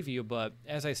the preview, but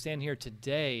as I stand here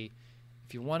today,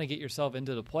 if you want to get yourself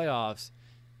into the playoffs,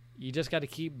 you just got to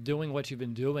keep doing what you've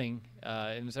been doing,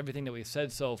 and it's everything that we've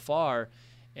said so far,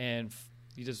 and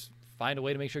you just find a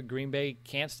way to make sure Green Bay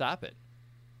can't stop it.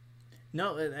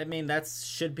 No, I mean, that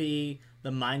should be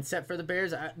the mindset for the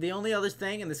Bears. The only other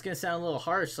thing, and this is going to sound a little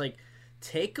harsh, like,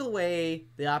 take away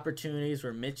the opportunities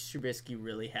where Mitch Trubisky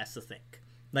really has to think.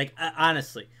 Like,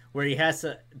 honestly, where he has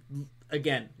to,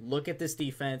 again, look at this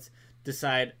defense,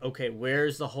 decide, okay,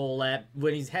 where's the hole at?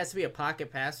 When he has to be a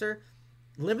pocket passer,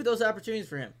 limit those opportunities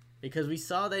for him, because we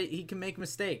saw that he can make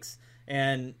mistakes.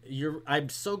 And I'm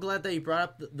so glad that you brought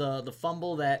up the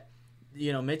fumble that,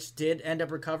 Mitch did end up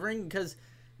recovering, because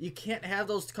you can't have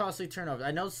those costly turnovers.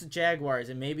 I know it's the Jaguars,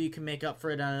 and maybe you can make up for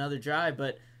it on another drive,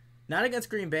 but not against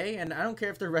Green Bay, and I don't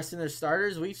care if they're resting their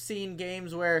starters. We've seen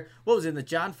games where, what was it, in the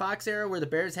John Fox era, where the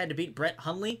Bears had to beat Brett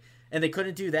Hundley, and they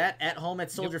couldn't do that at home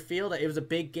at Soldier Field. It was a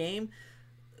big game.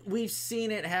 We've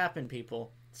seen it happen,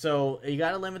 people. So you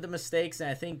got to limit the mistakes, and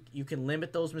I think you can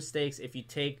limit those mistakes if you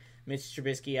take Mitch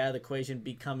Trubisky out of the equation,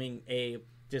 becoming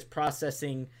just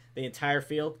processing the entire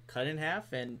field, cut in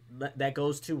half, and that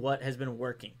goes to what has been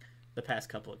working the past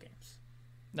couple of games.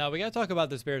 Now, we got to talk about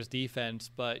this Bears defense,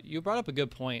 but you brought up a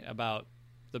good point about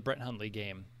the Brett Hundley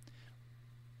game.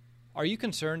 Are you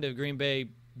concerned if Green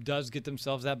Bay does get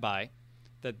themselves that bye,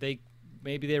 that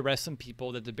maybe they rest some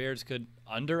people, that the Bears could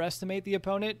underestimate the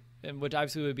opponent, and which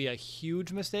obviously would be a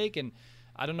huge mistake? And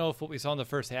I don't know if what we saw in the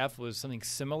first half was something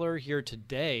similar here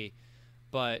today,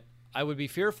 but I would be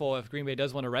fearful if Green Bay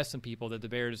does want to rest some people, that the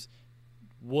Bears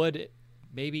would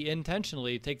maybe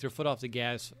intentionally take their foot off the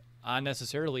gas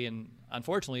unnecessarily, and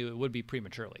unfortunately it would be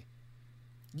prematurely.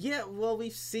 Yeah, well,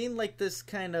 we've seen like this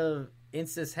kind of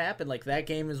instance happen. Like, that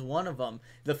game is one of them.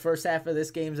 The first half of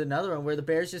this game is another one where the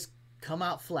Bears just come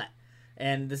out flat.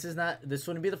 And this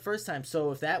wouldn't be the first time.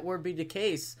 So if that were to be the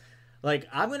case, like,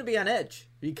 I'm going to be on edge,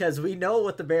 because we know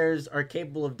what the Bears are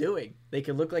capable of doing. They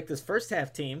can look like this first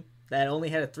half team that only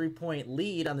had a 3-point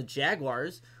lead on the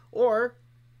Jaguars, or,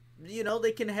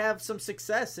 they can have some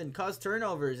success and cause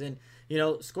turnovers and,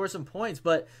 score some points.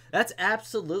 But that's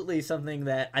absolutely something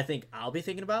that I think I'll be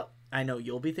thinking about. I know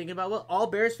you'll be thinking about. Well, all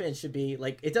Bears fans should be.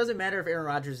 Like, it doesn't matter if Aaron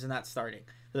Rodgers is not starting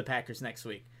for the Packers next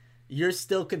week. You're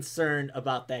still concerned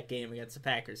about that game against the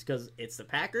Packers, because it's the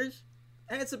Packers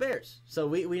and it's the Bears. So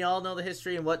we all know the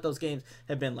history and what those games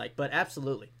have been like. But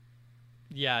absolutely.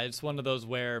 Yeah, it's one of those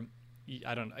where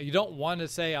you don't want to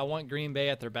say I want Green Bay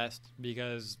at their best,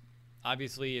 because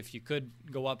obviously if you could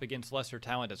go up against lesser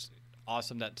talent, it's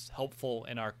awesome. That's helpful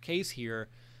in our case here.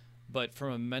 But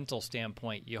from a mental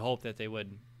standpoint, you hope that they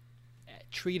would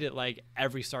treat it like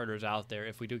every starter is out there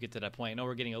if we do get to that point. I know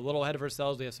we're getting a little ahead of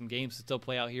ourselves. We have some games to still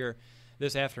play out here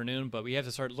this afternoon, but we have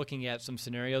to start looking at some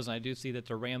scenarios, and I do see that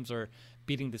the Rams are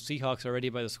beating the Seahawks already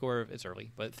by the score, it's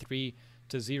early, but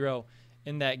 3-0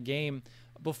 in that game.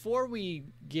 Before we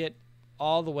get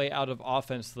all the way out of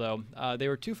offense, though, they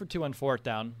were 2 for 2 on fourth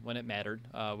down when it mattered,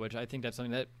 which I think that's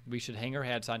something that we should hang our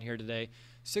hats on here today.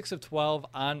 6 of 12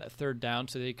 on third down,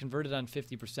 so they converted on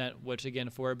 50%, which, again,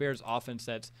 for a Bears offense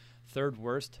that's third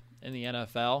worst in the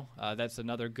NFL, that's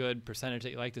another good percentage that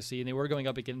you like to see. And they were going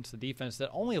up against the defense that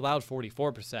only allowed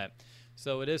 44%.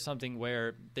 So it is something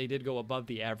where they did go above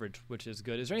the average, which is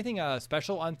good. Is there anything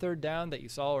special on third down that you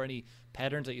saw, or any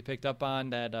patterns that you picked up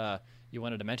on that you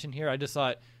wanted to mention here? I just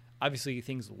thought, obviously,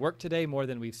 things worked today more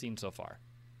than we've seen so far.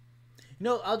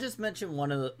 I'll just mention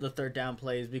one of the third down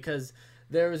plays, because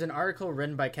there was an article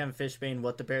written by Kevin Fishbane,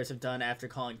 what the Bears have done after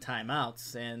calling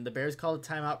timeouts. And the Bears called a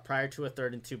timeout prior to a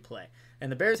 3rd and 2 play. And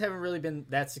the Bears haven't really been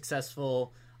that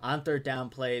successful on third down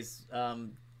plays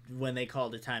when they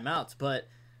called the timeouts. But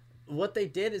what they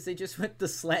did is they just went the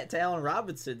slant to Allen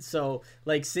Robinson. So,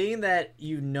 like, seeing that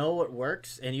it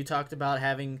works, and you talked about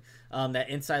having that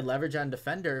inside leverage on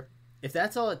defender, if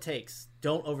that's all it takes,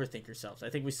 don't overthink yourselves. I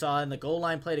think we saw in the goal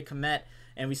line play to Kmet,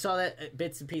 and we saw that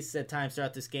bits and pieces at times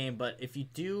throughout this game. But if you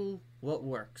do what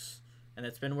works, and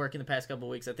it's been working the past couple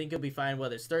of weeks, I think you'll be fine,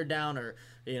 whether it's third down or,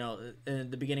 in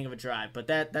the beginning of a drive. But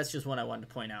that's just what I wanted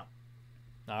to point out.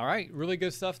 All right, really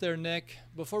good stuff there, Nick.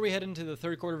 Before we head into the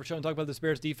third quarter of the show and talk about this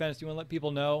Bears defense, do you want to let people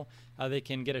know how they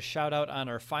can get a shout-out on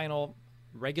our final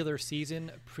regular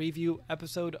season preview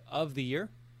episode of the year?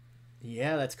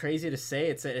 Yeah, that's crazy to say.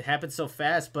 It happened so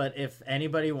fast, but if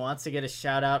anybody wants to get a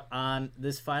shout-out on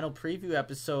this final preview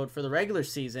episode for the regular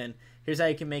season, here's how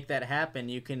you can make that happen.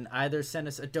 You can either send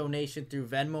us a donation through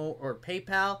Venmo or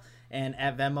PayPal, And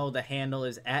at Venmo, the handle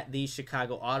is at the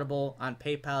Chicago Audible. On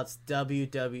PayPal, it's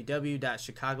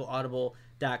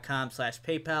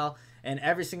www.chicagoaudible.com/PayPal. And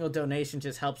every single donation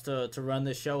just helps to run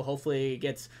the show. Hopefully it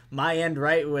gets my end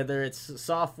right, whether it's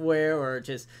software or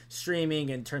just streaming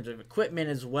in terms of equipment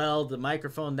as well, the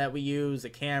microphone that we use, the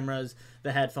cameras,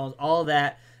 the headphones, all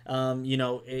that.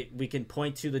 We can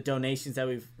point to the donations that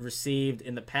we've received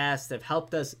in the past that have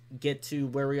helped us get to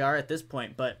where we are at this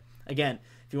point. But again,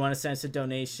 if you want to send us a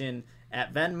donation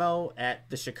at Venmo, at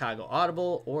the Chicago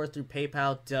Audible, or through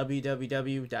PayPal,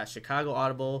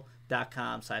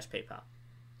 www.chicagoaudible.com/PayPal.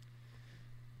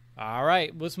 All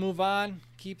right, let's move on.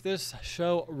 Keep this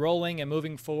show rolling and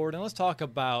moving forward. And let's talk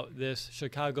about this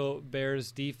Chicago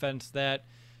Bears defense. That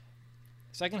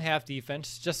second half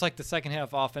defense, just like the second half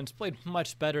offense, played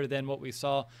much better than what we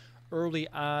saw early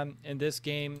on in this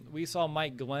game. We saw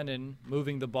Mike Glennon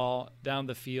moving the ball down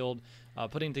the field,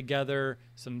 putting together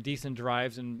some decent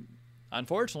drives, and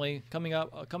unfortunately coming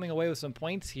away with some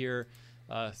points here,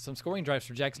 some scoring drives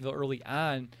for Jacksonville early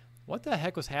on. What the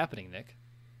heck was happening, Nick?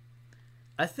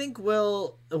 I think,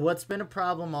 Will, what's been a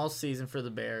problem all season for the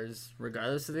Bears,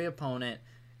 regardless of the opponent,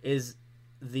 is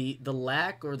the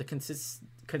lack or the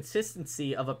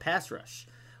consistency of a pass rush,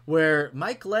 where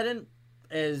Mike Glennon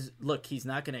he's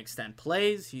not going to extend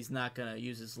plays, he's not going to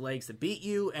use his legs to beat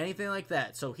you, anything like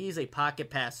that. So he's a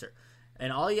pocket passer,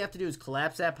 and all you have to do is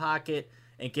collapse that pocket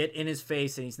and get in his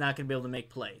face, and he's not going to be able to make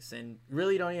plays. And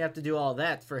really, you don't even have to do all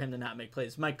that for him to not make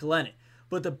plays. Mike Glennon.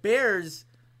 But the Bears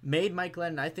made Mike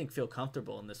Glennon, I think, feel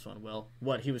comfortable in this one, Will.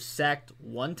 He was sacked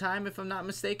one time, if I'm not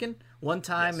mistaken? One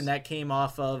time, yes. And that came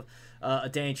off of a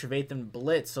Danny Trevathan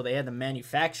blitz, so they had to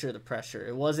manufacture the pressure.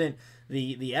 It wasn't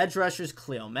the edge rushers,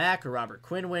 Khalil Mack or Robert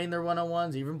Quinn winning their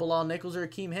one-on-ones, even Bilal Nichols or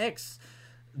Akeem Hicks.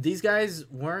 These guys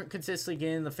weren't consistently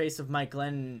getting in the face of Mike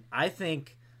Glennon. I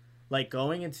think,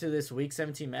 going into this Week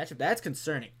 17 matchup, that's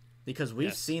concerning, because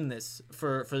we've seen this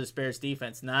for this Bears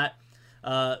defense, not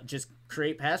just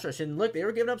create pass rush. And look, they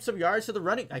were giving up some yards to the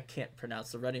running. I can't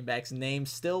pronounce the running back's name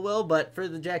still, Will, but for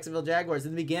the Jacksonville Jaguars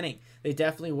in the beginning, they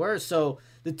definitely were. So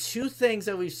the two things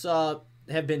that we saw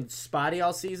have been spotty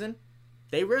all season.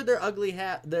 They reared their ugly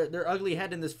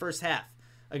head in this first half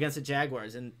against the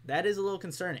Jaguars, and that is a little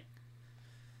concerning.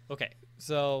 Okay,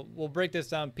 so we'll break this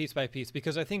down piece by piece,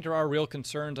 because I think there are real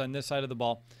concerns on this side of the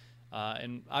ball.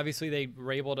 And obviously they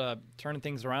were able to turn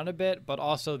things around a bit, but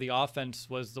also the offense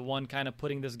was the one kind of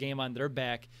putting this game on their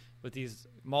back with these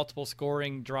multiple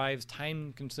scoring drives,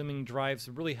 time-consuming drives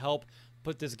to really help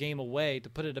put this game away, to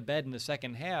put it to bed in the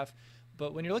second half.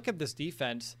 But when you look at this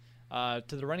defense, to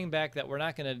the running back that we're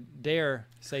not going to dare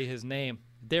say his name,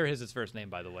 dare his first name,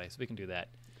 by the way, so we can do that.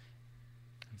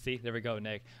 See, there we go,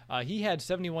 Nick. He had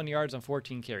 71 yards on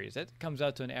 14 carries. That comes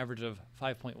out to an average of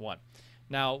 5.1.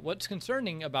 Now, what's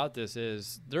concerning about this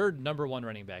is their number one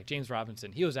running back, James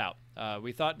Robinson. He was out.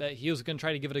 We thought that he was going to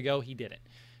try to give it a go. He didn't.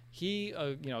 He,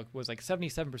 was like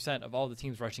 77% of all the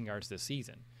team's rushing yards this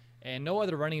season. And no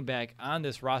other running back on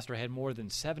this roster had more than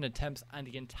 7 attempts on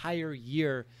the entire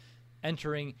year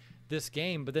entering this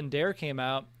game. But then Dare came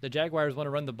out. The Jaguars want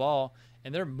to run the ball,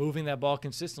 and they're moving that ball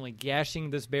consistently,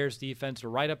 gashing this Bears defense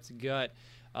right up the gut.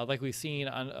 Like we've seen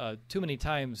on too many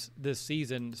times this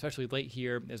season, especially late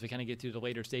here as we kind of get through the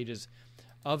later stages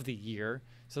of the year.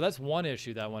 So that's one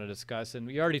issue that I want to discuss. And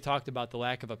we already talked about the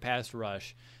lack of a pass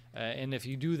rush. And if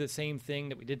you do the same thing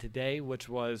that we did today, which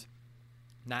was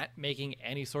not making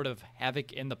any sort of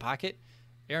havoc in the pocket,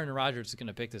 Aaron Rodgers is going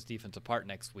to pick this defense apart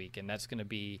next week. And that's going to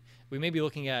be, we may be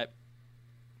looking at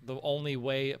the only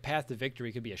way, path to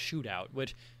victory could be a shootout,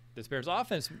 which this Bears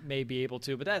offense may be able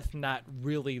to, but that's not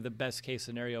really the best case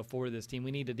scenario for this team.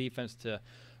 We need a defense to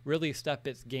really step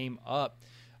its game up.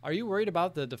 Are you worried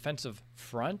about the defensive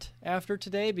front after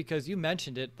today? Because you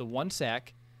mentioned it, the one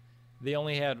sack. They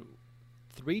only had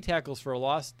 3 tackles for a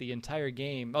loss the entire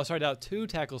game. Oh, sorry, 2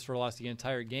 tackles for a loss the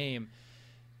entire game.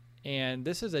 And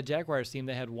this is a Jaguars team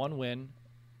that had 1 win,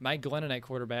 Mike Glennon at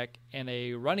quarterback, and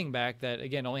a running back that,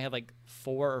 again, only had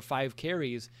 4 or 5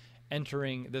 carries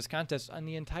entering this contest on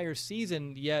the entire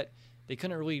season, yet they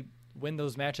couldn't really win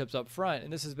those matchups up front.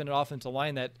 And this has been an offensive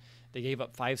line that they gave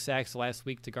up 5 sacks last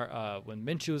week to when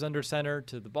Minshew was under center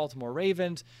to the Baltimore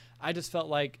Ravens. I just felt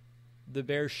like the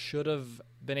Bears should have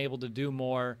been able to do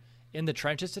more in the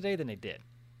trenches today than they did.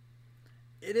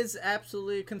 It is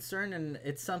absolutely a concern, and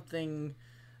it's something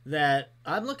that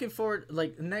I'm looking forward.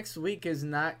 Next week is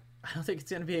not, I don't think it's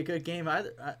going to be a good game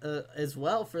either, as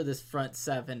well for this front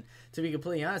seven, to be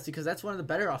completely honest, because that's one of the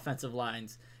better offensive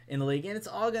lines in the league, and it's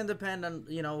all going to depend on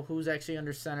who's actually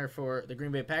under center for the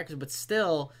Green Bay Packers. But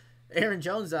still, Aaron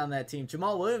Jones is on that team.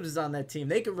 Jamal Williams is on that team.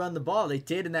 They could run the ball. They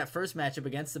did in that first matchup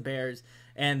against the Bears,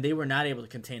 and they were not able to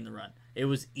contain the run. It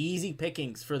was easy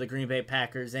pickings for the Green Bay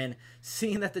Packers, and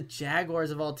seeing that the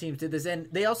Jaguars of all teams did this, and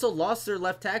they also lost their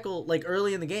left tackle like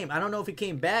early in the game. I don't know if he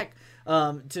came back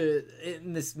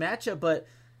in this matchup, but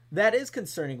that is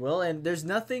concerning, Will. And there's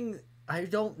nothing. I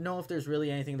don't know if there's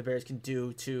really anything the Bears can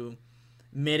do to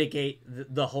mitigate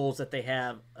the holes that they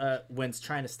have when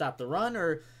trying to stop the run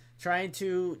or trying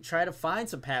to find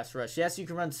some pass rush. Yes, you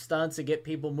can run stunts and get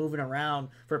people moving around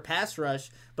for pass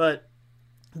rush, but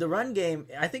the run game,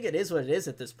 I think it is what it is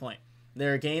at this point.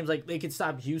 There are games like they could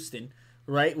stop Houston,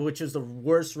 right, which is the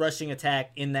worst rushing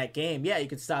attack in that game. Yeah, you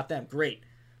could stop them, great.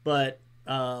 But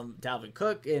Dalvin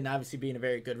Cook, and obviously being a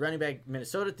very good running back,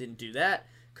 Minnesota didn't do that.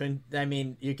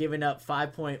 You're giving up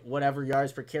 5 point whatever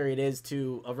yards per carry it is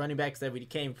to a running back that we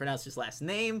can't even pronounce his last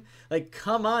name. Like,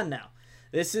 come on now.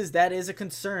 That is a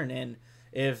concern. And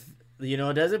if,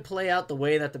 it doesn't play out the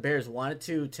way that the Bears want it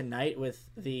to tonight with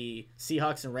the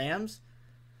Seahawks and Rams,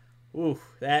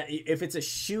 that if it's a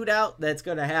shootout that's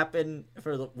going to happen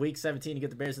for the week 17 to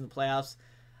get the Bears in the playoffs,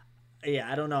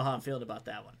 I don't know how I'm feeling about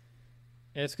that one.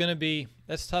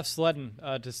 That's tough sledding,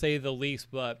 to say the least.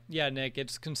 But, yeah, Nick,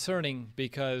 it's concerning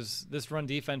because this run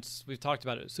defense, we've talked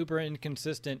about it, super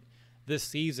inconsistent this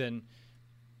season.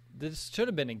 This should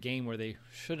have been a game where they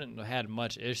shouldn't have had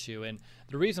much issue. And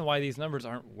the reason why these numbers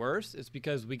aren't worse is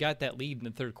because we got that lead in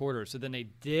the third quarter. So then they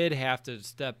did have to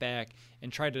step back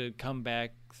and try to come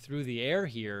back through the air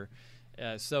here.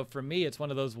 So for me, it's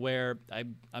one of those where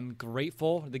I'm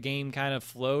grateful the game kind of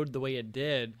flowed the way it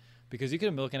did, because you could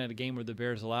have been looking at a game where the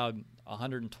Bears allowed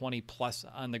 120 plus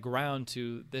on the ground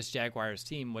to this Jaguars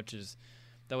team,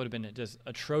 that would have been just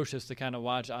atrocious to kind of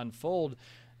watch unfold.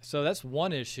 So that's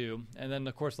one issue. And then,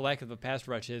 of course, the lack of a pass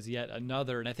rush is yet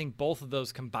another. And I think both of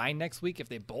those combined next week, if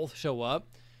they both show up,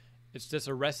 it's just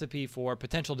a recipe for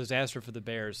potential disaster for the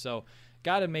Bears. So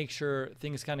got to make sure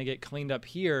things kind of get cleaned up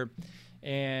here.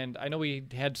 And I know we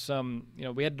had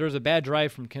there was a bad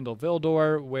drive from Kendall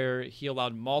Vildor where he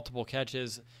allowed multiple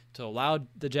catches to allow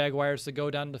the Jaguars to go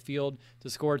down the field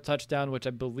to score a touchdown, which I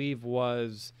believe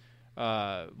was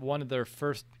one of their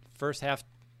first half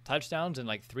touchdowns in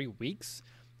like 3 weeks.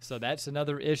 So that's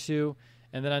another issue.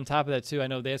 And then on top of that, too, I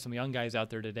know they have some young guys out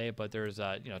there today, but there's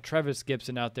Travis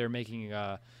Gibson out there making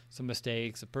some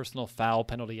mistakes, a personal foul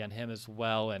penalty on him as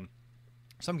well, and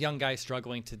some young guys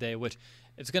struggling today, which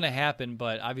it's going to happen,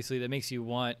 but obviously that makes you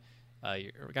want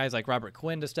guys like Robert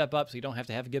Quinn to step up so you don't have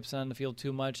to have Gibson on the field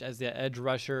too much as the edge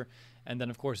rusher. And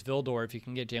then, of course, Vildor, if you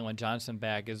can get Jalen Johnson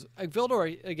back.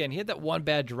 Vildor, again, he had that one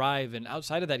bad drive, and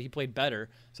outside of that, he played better.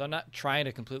 So I'm not trying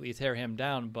to completely tear him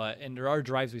down, and there are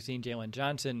drives we've seen Jalen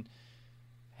Johnson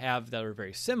have that are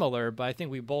very similar, but I think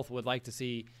we both would like to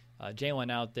see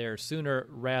Jalen out there sooner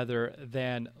rather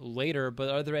than later. But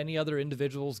are there any other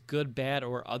individuals, good, bad,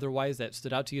 or otherwise, that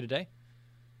stood out to you today?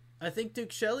 I think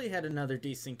Duke Shelley had another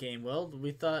decent game. Well,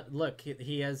 we thought, look,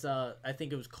 he has, I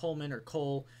think it was Coleman or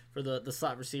Cole for the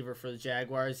slot receiver for the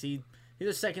Jaguars. He's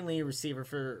a second leading receiver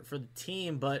for the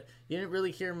team, but you didn't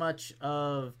really hear much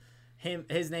of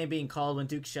his name being called when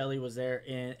Duke Shelley was there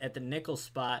at the nickel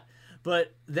spot.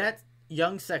 But that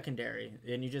young secondary,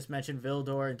 and you just mentioned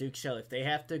Vildor and Duke Shelley, if they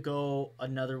have to go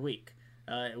another week,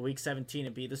 week 17,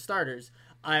 and be the starters,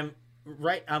 I'm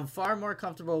far more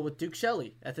comfortable with Duke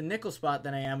Shelley at the nickel spot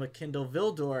than I am with Kendall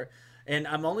Vildor. And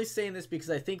I'm only saying this because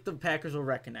I think the Packers will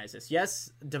recognize this.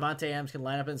 Yes, Devontae Adams can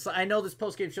line up. And so I know this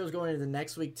postgame show is going into the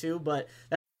next week too, but...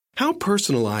 How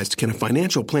personalized can a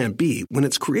financial plan be when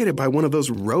it's created by one of those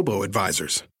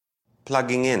robo-advisors?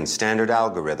 Plugging in standard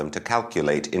algorithm to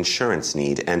calculate insurance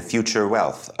need and future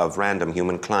wealth of random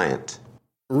human client.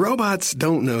 Robots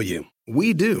don't know you.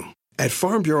 We do. At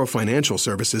Farm Bureau Financial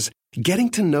Services,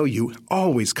 getting to know you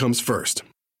always comes first.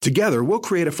 Together, we'll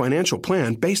create a financial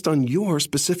plan based on your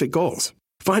specific goals.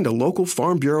 Find a local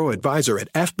Farm Bureau advisor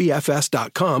at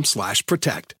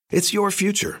fbfs.com/protect. It's your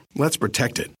future. Let's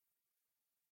protect it.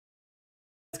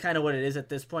 That's kind of what it is at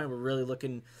this point. We're really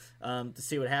looking to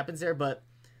see what happens there, but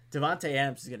Devontae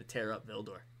Adams is going to tear up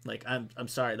Vildor. Like, I'm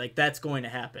sorry. Like, that's going to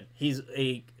happen. He's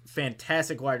a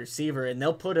fantastic wide receiver, and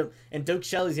they'll put him, and Duke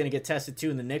Shelley's going to get tested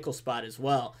too in the nickel spot as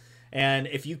well. And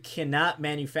if you cannot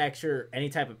manufacture any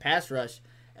type of pass rush,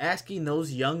 asking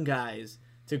those young guys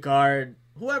to guard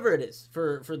whoever it is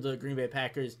for the Green Bay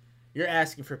Packers, you're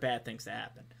asking for bad things to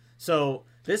happen. So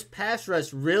this pass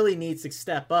rush really needs to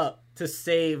step up to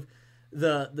save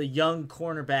the young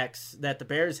cornerbacks that the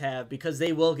Bears have, because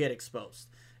they will get exposed.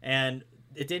 And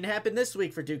it didn't happen this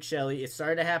week for Duke Shelley. It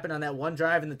started to happen on that one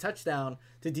drive in the touchdown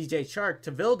to DJ Chark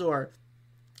to Vildor.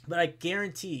 But I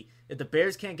guarantee if the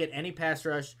Bears can't get any pass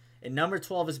rush and number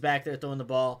 12 is back there throwing the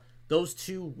ball, those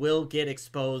two will get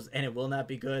exposed, and it will not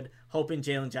be good. Hoping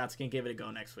Jalen Johnson can give it a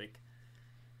go next week.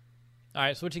 All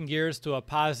right, switching gears to a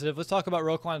positive. Let's talk about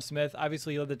Roquan Smith.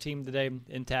 Obviously, he led the team today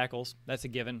in tackles. That's a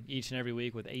given each and every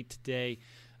week with 8 today.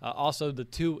 Also, the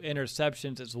 2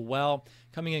 interceptions as well.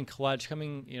 Coming in clutch,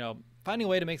 finding a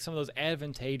way to make some of those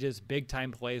advantageous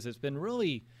big-time plays. It's been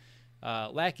really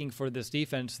lacking for this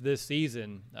defense this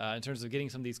season in terms of getting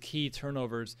some of these key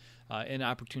turnovers in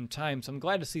opportune time. So I'm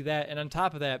glad to see that. And on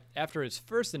top of that, after his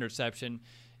first interception,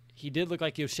 he did look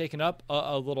like he was shaken up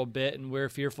a little bit, and we're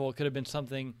fearful it could have been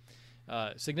something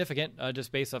significant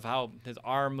just based off how his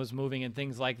arm was moving and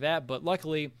things like that. But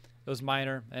luckily, it was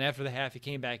minor. And after the half, he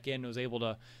came back in and was able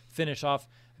to finish off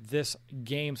this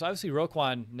game. So obviously,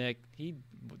 Roquan, Nick, he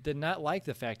did not like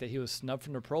the fact that he was snubbed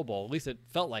from the Pro Bowl. At least it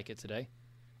felt like it today.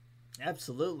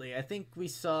 Absolutely. I think we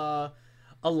saw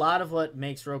a lot of what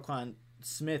makes Roquan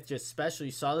Smith just special.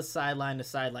 You saw the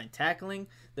sideline-to-sideline tackling,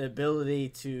 the ability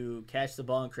to catch the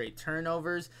ball and create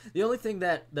turnovers. The only thing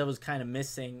that was kind of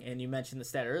missing, and you mentioned the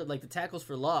stat earlier, like the tackles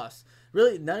for loss,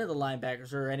 really none of the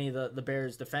linebackers or any of the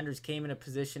Bears defenders came in a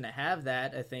position to have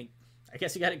that. I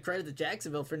guess you got to credit to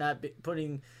Jacksonville for not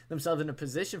putting themselves in a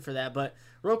position for that. But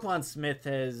Roquan Smith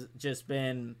has just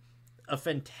been a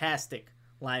fantastic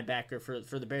linebacker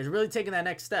for the Bears, really taking that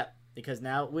next step, because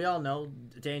now we all know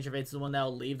Danny Gervais is the one that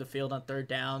will leave the field on third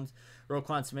downs.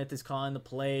 Roquan Smith is calling the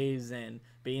plays and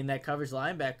being that coverage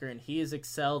linebacker, and he has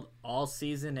excelled all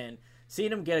season. And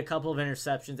seeing him get a couple of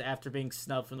interceptions after being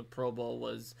snubbed from the Pro Bowl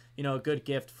was, a good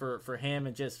gift for him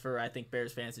and just for, I think,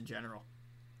 Bears fans in general.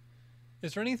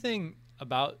 Is there anything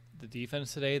about the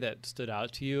defense today that stood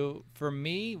out to you? For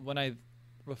me, when I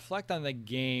reflect on the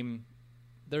game,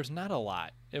 there's not a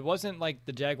lot. It wasn't like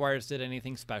the Jaguars did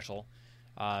anything special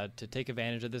to take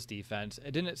advantage of this defense.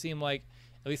 It didn't seem like,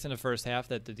 at least in the first half,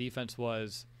 that the defense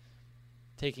was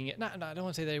taking it. I don't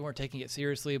want to say they weren't taking it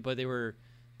seriously, but they were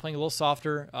playing a little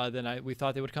softer than we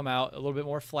thought they would come out, a little bit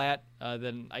more flat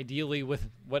than ideally with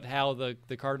how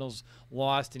the Cardinals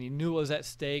lost, and you knew it was at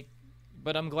stake.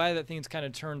 But I'm glad that things kind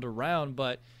of turned around.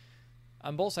 But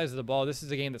on both sides of the ball, this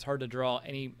is a game that's hard to draw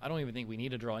any. I don't even think we need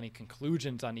to draw any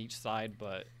conclusions on each side,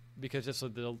 but because just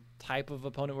of the type of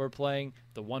opponent we're playing,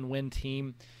 the one-win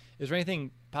team, is there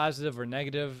anything positive or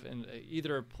negative in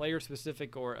either a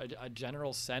player-specific or a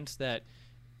general sense that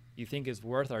you think is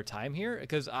worth our time here?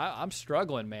 Because I'm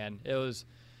struggling, man. It was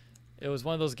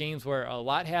one of those games where a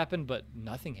lot happened, but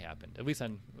nothing happened. At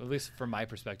least from my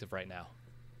perspective right now.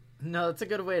 No, that's a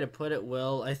good way to put it,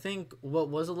 Will. I think what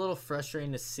was a little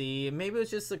frustrating to see, maybe it was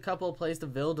just a couple of plays to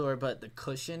Vildor, but the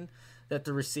cushion that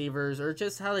the receivers, or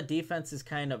just how the defense is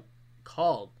kind of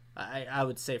called, I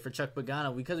would say, for Chuck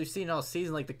Pagano, because we've seen all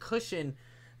season, like the cushion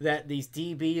that these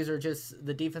DBs or just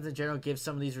the defense in general gives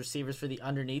some of these receivers for the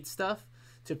underneath stuff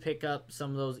to pick up some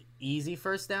of those easy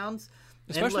first downs.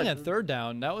 Especially on third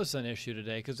down, that was an issue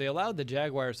today because they allowed the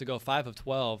Jaguars to go 5 of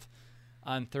 12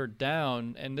 on third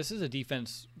down, and this is a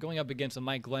defense going up against a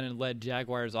Mike Glennon-led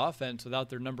Jaguars offense without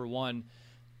their number one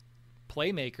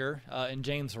playmaker in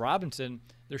James Robinson.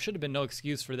 There should have been no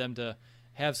excuse for them to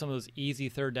have some of those easy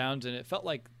third downs, and it felt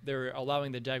like they were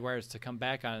allowing the Jaguars to come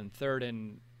back on third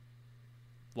and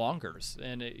longers.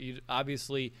 And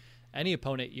obviously, any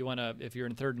opponent you want to, if you're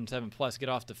in 3rd and 7+, get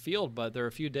off the field. But there are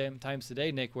a few times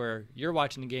today, Nick, where you're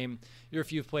watching the game, you're a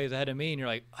few plays ahead of me, and you're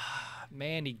like,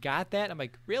 man, he got that? I'm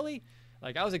like, really?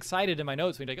 Like, I was excited in my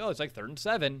notes when you're like, it's like 3rd and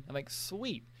 7. I'm like,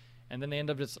 sweet. And then they end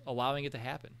up just allowing it to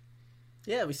happen.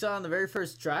 Yeah, we saw on the very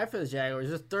first drive for the Jaguars,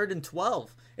 it was 3rd and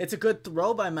 12. It's a good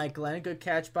throw by Mike Glennon, good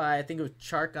catch by, I think it was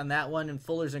Chark on that one, and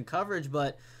Fuller's in coverage.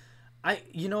 But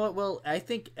you know what, Will? I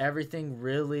think everything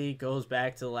really goes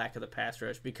back to the lack of the pass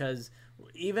rush, because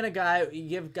even you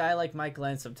give a guy like Mike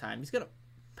Glennon some time, he's gonna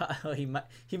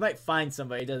he might find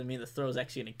somebody. It doesn't mean the throw's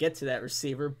actually gonna get to that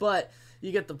receiver, but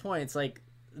you get the point. It's like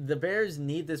the Bears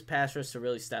need this pass rush to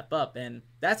really step up, and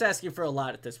that's asking for a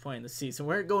lot at this point in the season.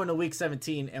 We're going to week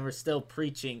 17, and we're still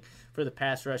preaching for the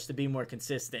pass rush to be more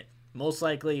consistent. Most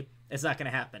likely, it's not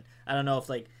going to happen. I don't know if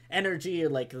like energy or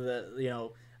like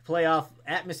the playoff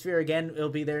atmosphere again. It'll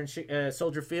be there in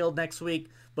Soldier Field next week,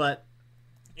 but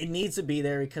it needs to be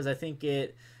there because I think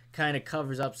it kind of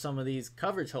covers up some of these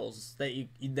coverage holes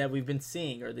that we've been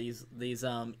seeing, or these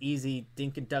easy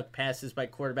dink and duck passes by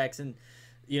quarterbacks and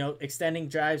extending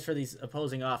drives for these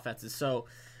opposing offenses. So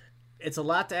it's a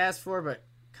lot to ask for, but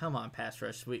come on, pass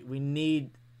rush. We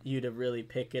need you to really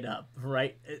pick it up,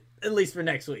 right? At least for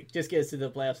next week. Just get us to the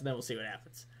playoffs, and then we'll see what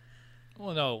happens.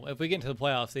 Well, no. If we get into the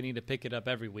playoffs, they need to pick it up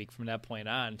every week from that point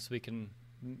on so we can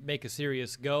make a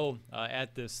serious go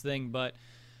at this thing. But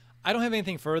I don't have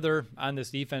anything further on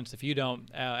this defense if you don't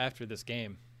after this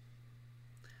game.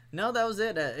 No, that was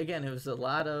it. Again, it was a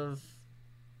lot of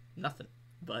nothing.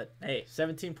 But, hey,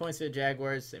 17 points for the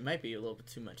Jaguars. It might be a little bit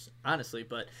too much, honestly.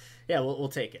 But, yeah, we'll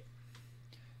take it.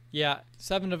 Yeah,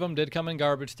 7 of them did come in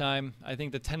garbage time. I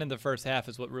think the 10 in the first half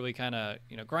is what really kind of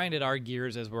grinded our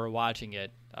gears as we're watching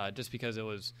it, just because it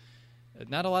was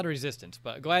not a lot of resistance.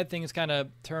 But glad things kind of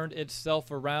turned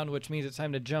itself around, which means it's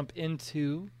time to jump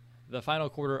into the final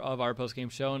quarter of our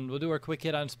postgame show. And we'll do our quick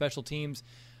hit on special teams.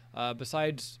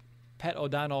 Besides Pat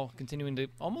O'Donnell continuing to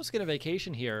almost get a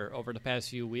vacation here over the past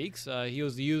few weeks, he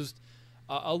was used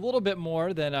a little bit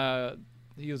more than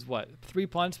he used, 3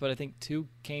 punts, but I think 2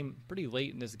 came pretty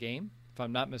late in this game, if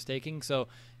I'm not mistaken. So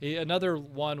another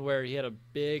one where he had a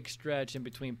big stretch in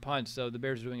between punts. So the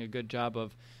Bears are doing a good job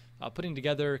of putting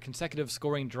together consecutive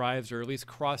scoring drives, or at least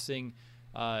crossing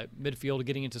midfield,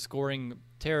 getting into scoring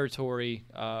territory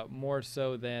more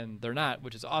so than they're not,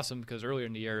 which is awesome because earlier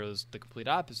in the year it was the complete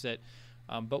opposite.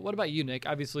 But what about you, Nick?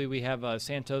 Obviously, we have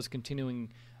Santos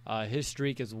continuing his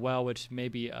streak as well, which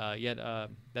maybe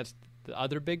that's the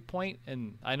other big point.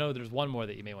 And I know there's one more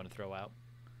that you may want to throw out.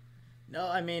 No,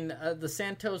 I mean, the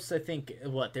Santos, I think,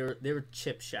 they were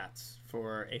chip shots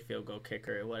for a field goal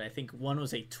kicker. I think one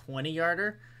was a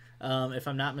 20-yarder, if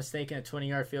I'm not mistaken, a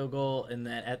 20-yard field goal, and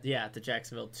then at the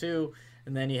Jacksonville 2.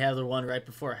 And then you have the one right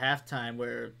before halftime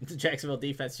where the Jacksonville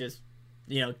defense just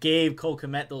gave Cole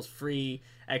Kmet those free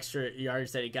extra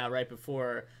yards that he got right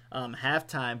before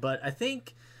halftime. But I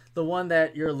think the one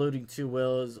that you're alluding to,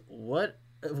 Will, is what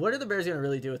are the Bears going to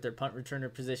really do with their punt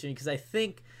returner position? Because I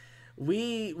think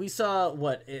we saw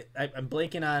I'm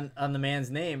blanking on the man's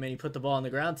name, and he put the ball on the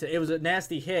ground. It was a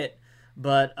nasty hit,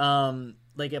 but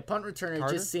like a punt returner,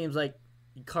 Carter? It just seems like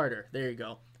Carter. There you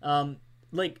go.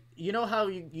 How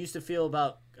you used to feel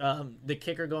about the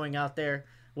kicker going out there,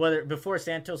 whether before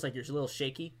Santos, like you're a little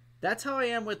shaky. That's how I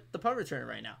am with the punt returner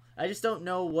right now. I just don't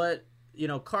know what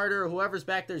Carter or whoever's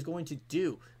back there is going to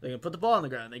do. They're going to put the ball on the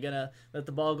ground. They're going to let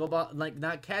the ball go,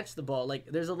 not catch the ball. Like,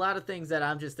 there's a lot of things that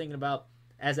I'm just thinking about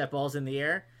as that ball's in the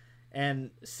air,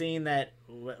 and seeing that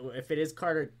if it is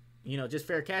Carter, just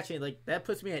fair catching, like, that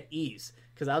puts me at ease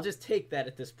because I'll just take that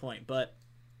at this point. But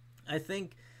I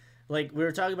think, like we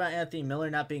were talking about Anthony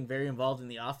Miller not being very involved in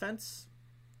the offense,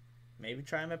 maybe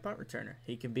try him at punt returner.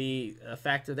 He can be a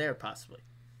factor there possibly.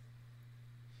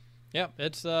 Yeah,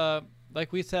 it's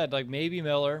like we said, like maybe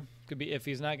Miller could be, if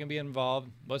he's not going to be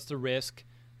involved, what's the risk?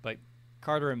 But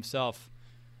Carter himself,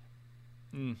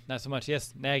 not so much.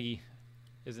 Yes, Nagy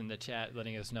is in the chat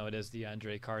letting us know it is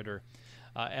DeAndre Carter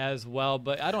as well.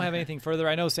 But I don't have anything further.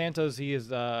 I know Santos, he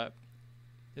is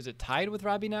it tied with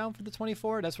Robbie now for the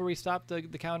 24? That's where we stopped the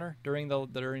counter during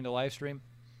the live stream?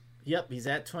 Yep, he's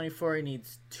at 24. He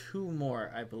needs 2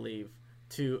 more, I believe,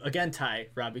 to, again, tie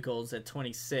Robbie Gould's at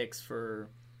 26 for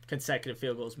consecutive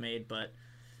field goals made. But,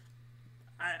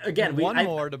 one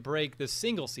more to break the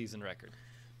single season record.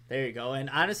 There you go. And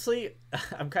honestly,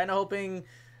 I'm kind of hoping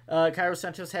Cairo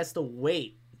Santos has to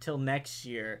wait till next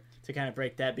year to kind of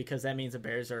break that, because that means the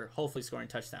Bears are hopefully scoring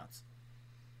touchdowns.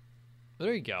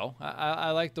 There you go.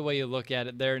 I like the way you look at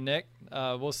it there, Nick.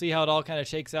 We'll see how it all kind of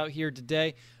shakes out here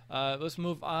today. Let's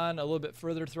move on a little bit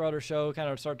further throughout our show, kind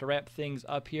of start to wrap things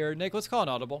up here. Nick, let's call an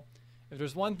audible. If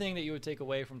there's one thing that you would take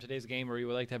away from today's game or you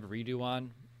would like to have a redo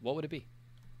on, what would it be?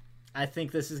 I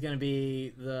think this is going to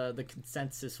be the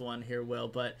consensus one here, Will,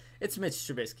 but it's Mitch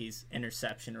Trubisky's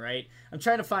interception, right? I'm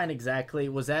trying to find exactly,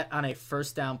 was that on a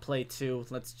first down play too?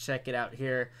 Let's check it out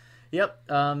here. Yep,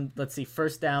 let's see,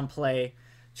 first down play,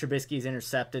 Trubisky's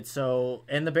intercepted. So,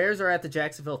 and the Bears are at the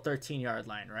Jacksonville 13-yard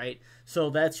line, right? So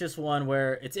that's just one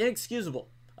where it's inexcusable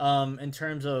in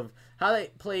terms of how they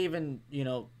play, even,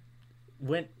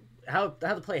 how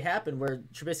the play happened, where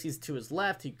Trubisky's to his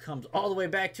left, he comes all the way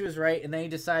back to his right, and then he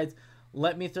decides,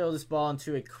 let me throw this ball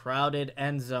into a crowded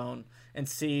end zone and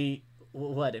see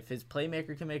what if his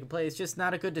playmaker can make a play. It's just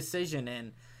not a good decision,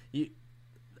 and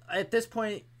at this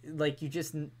point, like,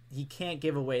 he can't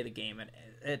give away the game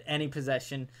at any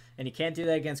possession, and he can't do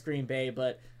that against Green Bay.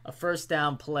 But a first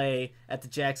down play at the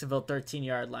Jacksonville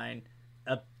 13-yard line,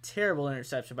 a terrible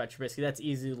interception by Trubisky. That's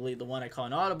easily the one I call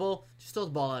an audible. Just throw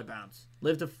the ball out of bounds.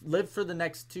 Live for the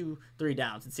next 2-3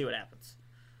 downs and see what happens.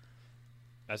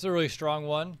 That's a really strong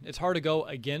one. It's hard to go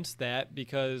against that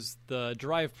because the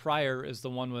drive prior is the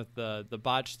one with the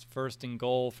botched first and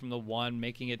goal from the 1,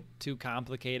 making it too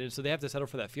complicated. So they have to settle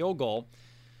for that field goal.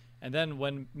 And then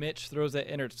when Mitch throws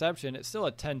that interception, it's still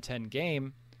a 10-10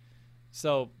 game.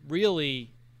 So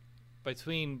really,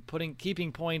 between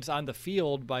keeping points on the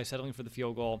field by settling for the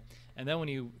field goal, and then when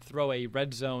you throw a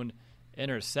red zone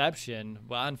interception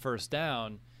on first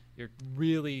down, you're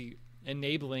really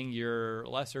enabling your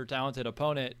lesser talented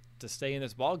opponent to stay in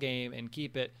this ball game and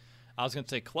keep it, I was going to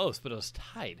say close, but it was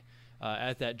tied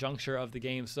at that juncture of the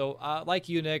game. So like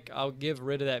you, Nick, I'll give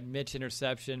rid of that Mitch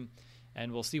interception,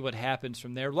 and we'll see what happens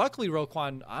from there. Luckily,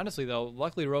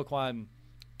 Roquan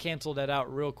canceled that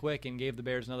out real quick and gave the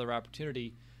Bears another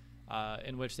opportunity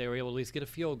in which they were able to at least get a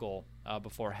field goal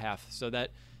before half. So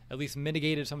that at least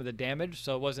mitigated some of the damage.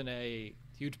 So it wasn't a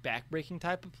huge back-breaking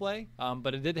type of play,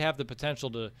 but it did have the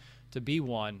potential to be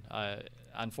one,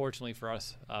 unfortunately for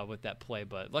us with that play.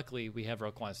 But luckily we have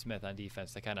Roquan Smith on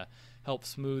defense to kind of help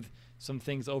smooth some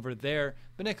things over there.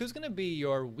 But Nick, who's going to be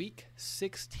your Week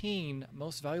 16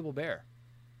 most valuable Bear?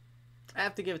 I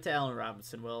have to give it to Allen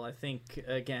Robinson, Will. I think,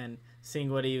 again,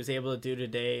 seeing what he was able to do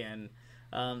today, and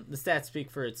the stats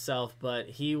speak for itself, but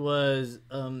he was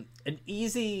an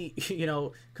easy,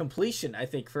 completion, I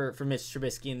think, for Mitch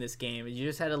Trubisky in this game. You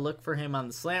just had to look for him on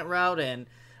the slant route, and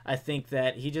I think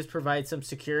that he just provides some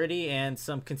security and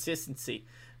some consistency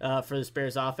for this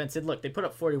Bears offense. And look, they put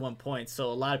up 41 points, so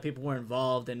a lot of people were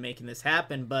involved in making this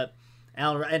happen, but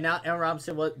Allen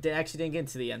Robinson actually didn't get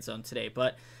into the end zone today,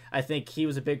 but I think he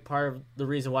was a big part of the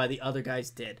reason why the other guys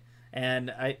did.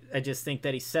 And I just think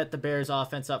that he set the Bears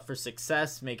offense up for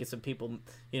success, making some people,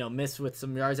 miss with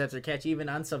some yards after catch, even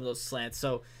on some of those slants.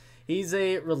 So he's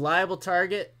a reliable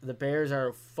target. The Bears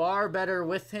are far better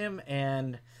with him.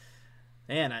 And,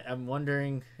 man, I'm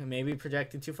wondering, maybe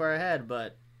projecting too far ahead,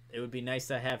 but it would be nice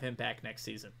to have him back next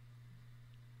season.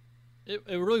 It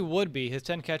really would be. His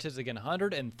 10 catches, again,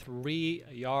 103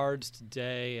 yards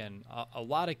today, and a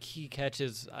lot of key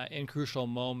catches in crucial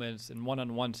moments in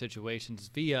one-on-one situations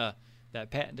via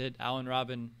that patented Allen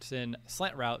Robinson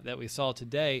slant route that we saw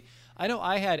today. I know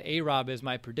I had A-Rob as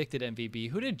my predicted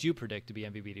MVB. Who did you predict to be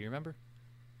MVB? Do you remember?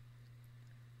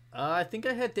 I think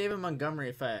I had David Montgomery,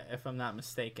 if I'm not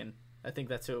mistaken. I think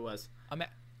that's who it was.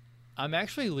 I'm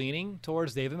actually leaning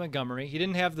towards David Montgomery. He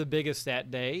didn't have the biggest stat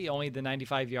day, only the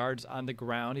 95 yards on the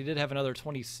ground. He did have another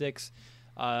 26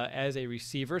 as a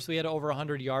receiver, so he had over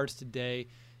 100 yards today.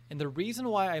 And the reason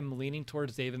why I'm leaning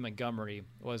towards David Montgomery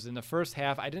was in the first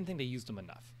half, I didn't think they used him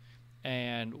enough.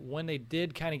 And when they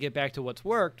did kind of get back to what's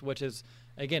worked, which is,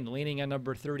 again, leaning on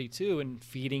number 32 and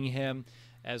feeding him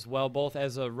as well, both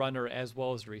as a runner as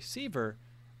well as a receiver,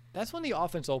 that's when the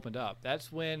offense opened up.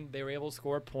 That's when they were able to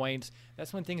score points.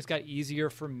 That's when things got easier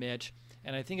for Mitch.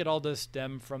 And I think it all does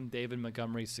stem from David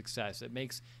Montgomery's success. It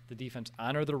makes the defense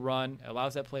honor the run,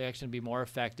 allows that play action to be more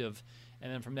effective.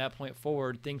 And then from that point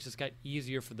forward, things just got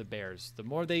easier for the Bears. The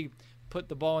more they put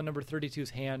the ball in number 32's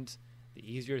hands, the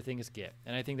easier things get.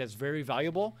 And I think that's very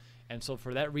valuable. And so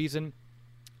for that reason,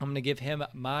 I'm going to give him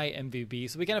my MVP.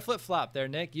 So we kind of flip-flop there,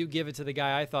 Nick. You give it to the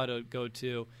guy I thought it would go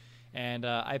to. And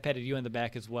I patted you in the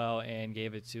back as well and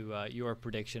gave it to your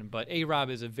prediction. But A-Rob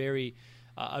is a very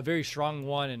strong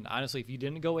one. And honestly, if you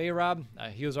didn't go A-Rob,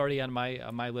 he was already on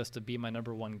my list to be my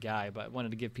number one guy. But I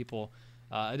wanted to give people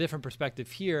a different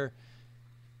perspective here.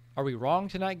 Are we wrong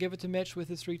to not give it to Mitch with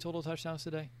his 3 total touchdowns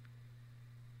today?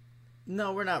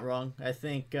 No, we're not wrong. I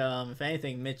think, if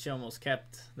anything, Mitch almost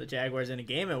kept the Jaguars in a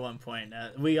game at one point.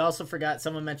 We also forgot,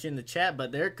 someone mentioned in the chat,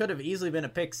 but there could have easily been a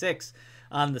pick six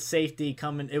on the safety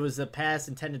coming. It was a pass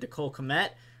intended to Cole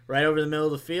Kmet right over the middle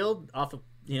of the field off of,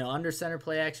 under center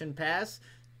play action pass.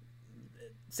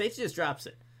 Safety just drops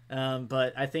it.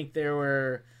 But I think there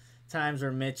were times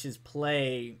where Mitch's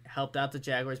play helped out the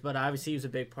Jaguars, but obviously he was a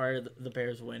big part of the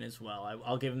Bears' win as well.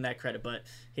 I'll give him that credit, but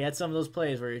he had some of those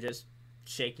plays where you're just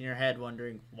shaking your head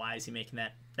wondering why is he making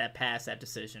that pass, that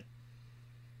decision.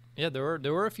 Yeah, there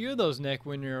were a few of those, Nick,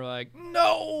 when you're like,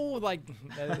 no! Like,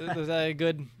 was that a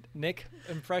good Nick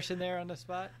impression there on the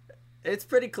spot? It's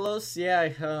pretty close, yeah.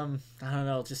 I don't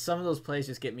know, just some of those plays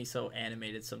just get me so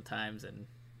animated sometimes, and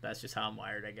that's just how I'm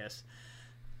wired, I guess.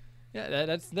 Yeah,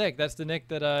 that's Nick. That's the Nick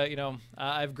that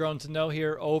I've grown to know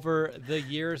here over the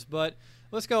years. But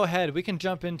let's go ahead. We can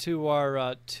jump into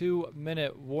our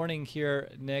 2-minute warning here,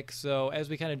 Nick. So as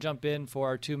we kind of jump in for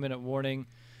our 2-minute warning,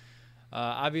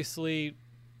 obviously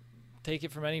take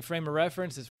it from any frame of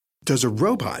reference. Does a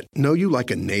robot know you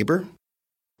like a neighbor?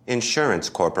 Insurance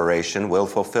Corporation will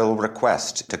fulfill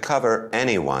request to cover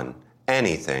anyone,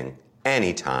 anything,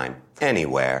 anytime,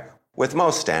 anywhere, with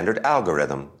most standard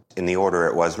algorithm. In the order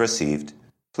it was received,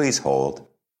 please hold.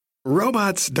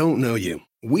 Robots don't know you.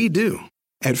 We do.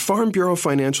 At Farm Bureau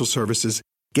Financial Services,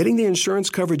 getting the insurance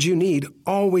coverage you need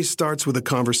always starts with a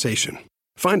conversation.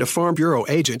 Find a Farm Bureau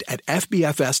agent at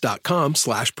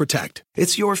fbfs.com/protect.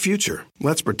 It's your future.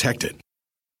 Let's protect it.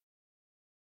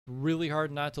 Really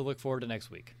hard not to look forward to next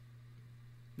week.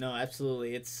 No,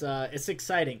 absolutely. It's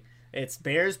exciting. It's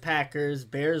Bears-Packers.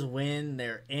 Bears win.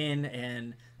 They're in,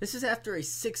 and This is after a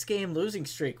 6-game losing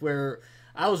streak where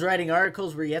I was writing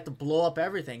articles where you have to blow up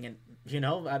everything. And,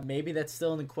 maybe that's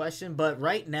still in question. But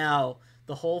right now,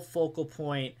 the whole focal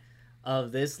point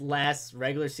of this last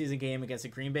regular season game against the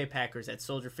Green Bay Packers at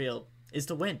Soldier Field is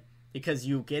to win. Because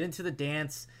you get into the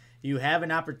dance, you have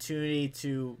an opportunity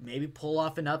to maybe pull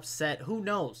off an upset. Who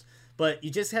knows? But you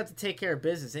just have to take care of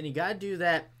business. And you got to do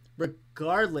that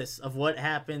regardless of what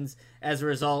happens as a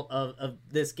result of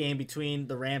this game between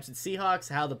the Rams and Seahawks,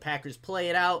 how the Packers play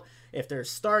it out. If they're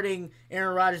starting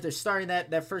Aaron Rodgers, they're starting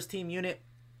that first team unit.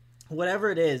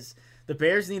 Whatever it is, the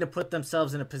Bears need to put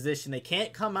themselves in a position. They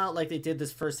can't come out like they did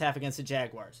this first half against the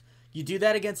Jaguars. You do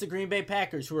that against the Green Bay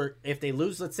Packers, who are, if they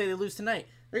lose, let's say they lose tonight,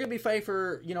 they're going to be fighting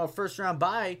for, a first-round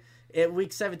bye at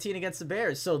Week 17 against the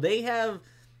Bears. So they have,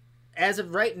 as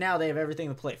of right now, they have everything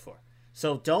to play for.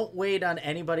 So don't wait on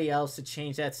anybody else to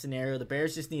change that scenario. The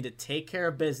Bears just need to take care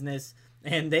of business,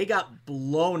 and they got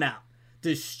blown out,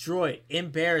 destroyed,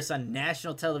 embarrassed on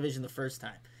national television the first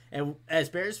time. And as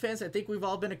Bears fans, I think we've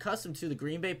all been accustomed to the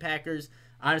Green Bay Packers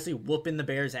honestly whooping the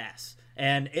Bears' ass.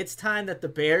 And it's time that the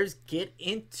Bears get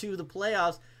into the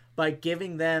playoffs by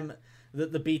giving them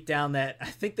the beatdown that I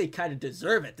think they kind of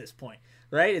deserve at this point,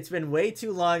 right? It's been way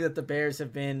too long that the Bears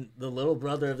have been the little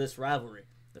brother of this rivalry.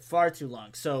 Far too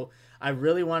long. So I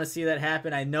really want to see that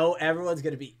happen. I know everyone's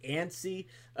going to be antsy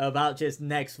about just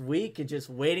next week and just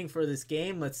waiting for this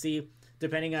game. Let's see,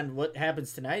 depending on what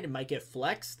happens tonight, it might get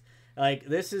flexed. Like,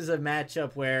 this is a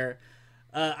matchup where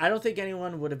I don't think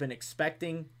anyone would have been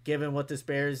expecting, given what this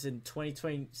Bears in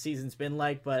 2020 season's been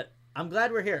like, but I'm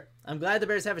glad we're here. I'm glad the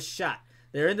Bears have a shot.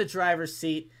 They're in the driver's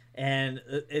seat, and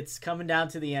it's coming down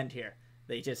to the end here.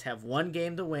 They just have one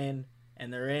game to win,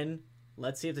 and they're in.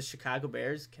 Let's see if the Chicago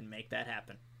Bears can make that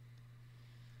happen.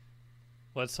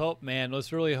 Let's hope, man.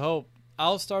 Let's really hope.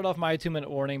 I'll start off my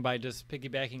 2-minute warning by just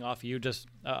piggybacking off you just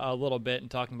a little bit and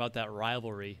talking about that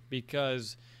rivalry,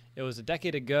 because it was a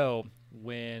decade ago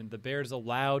when the Bears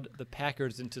allowed the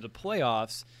Packers into the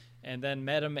playoffs and then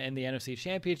met them in the NFC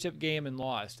Championship game and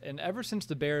lost. And ever since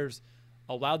the Bears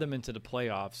allowed them into the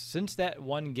playoffs, since that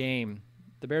one game,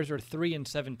 the Bears were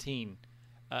 3-17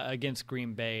 against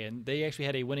Green Bay, and they actually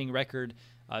had a winning record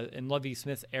in Lovie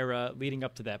Smith's era leading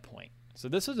up to that point. So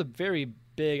this was a very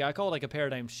big, I call it like a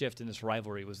paradigm shift in this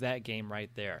rivalry, was that game right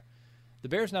there. The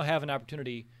Bears now have an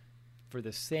opportunity for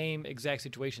the same exact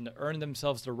situation to earn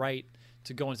themselves the right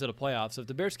to go into the playoffs. So if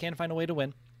the Bears can find a way to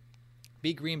win,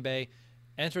 beat Green Bay,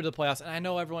 enter the playoffs, and I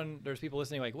know there's people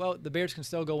listening like, well, the Bears can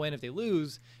still go in if they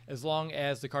lose as long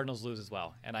as the Cardinals lose as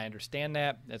well. And I understand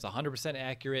that. That's 100%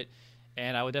 accurate,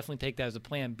 and I would definitely take that as a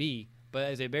plan B. But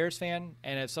as a Bears fan,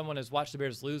 and as someone who's watched the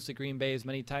Bears lose to Green Bay as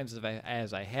many times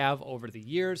as I have over the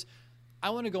years,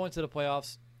 I want to go into the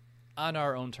playoffs on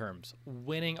our own terms,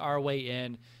 winning our way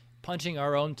in, punching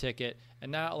our own ticket, and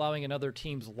not allowing another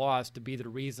team's loss to be the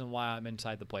reason why I'm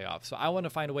inside the playoffs. So I want to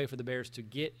find a way for the Bears to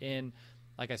get in,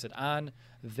 like I said, on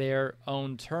their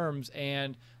own terms.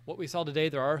 And what we saw today,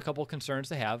 there are a couple concerns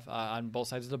to have on both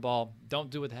sides of the ball. Don't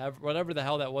do whatever the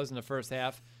hell that was in the first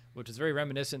half, which is very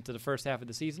reminiscent to the first half of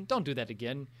the season. Don't do that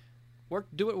again.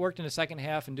 Do what worked in the second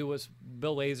half and do what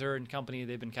Bill Lazor and company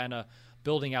they've been kind of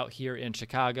building out here in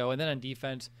Chicago. And then on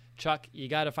defense, Chuck, you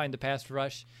got to find the pass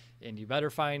rush, and you better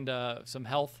find some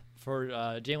health for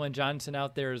Jalen Johnson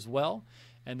out there as well.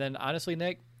 And then honestly,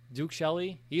 Nick, Duke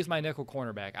Shelley, he's my nickel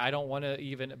cornerback. I don't want to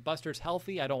even – Buster's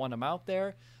healthy. I don't want him out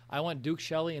there. I want Duke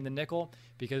Shelley in the nickel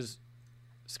because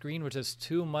Screen was just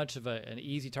too much of an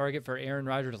easy target for Aaron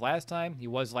Rodgers last time. He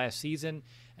was last season,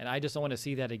 and I just don't want to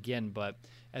see that again. But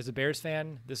as a Bears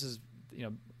fan, this is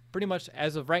pretty much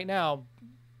as of right now,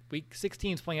 Week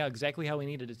 16 is playing out exactly how we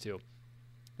needed it to.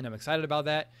 And I'm excited about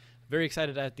that. Very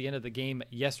excited at the end of the game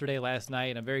last night,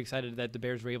 and I'm very excited that the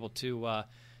Bears were able to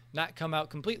not come out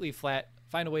completely flat,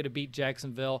 find a way to beat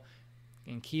Jacksonville,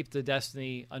 and keep the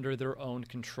destiny under their own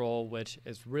control, which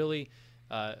is really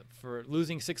for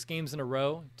losing 6 games in a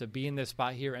row to be in this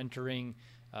spot here, entering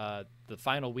the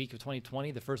final week of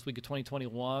 2020, the first week of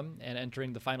 2021, and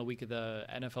entering the final week of the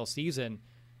NFL season.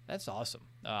 That's awesome.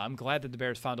 I'm glad that the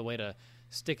Bears found a way to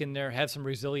stick in there, have some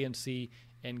resiliency,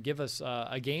 and give us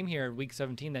a game here in Week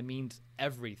 17 that means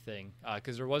everything.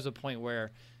 Because there was a point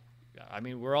where,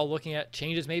 we're all looking at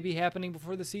changes maybe happening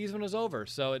before the season is over.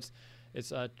 So it's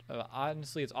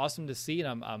honestly, it's awesome to see,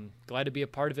 and I'm glad to be a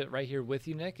part of it right here with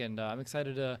you, Nick. And I'm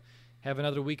excited to have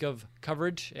another week of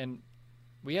coverage, and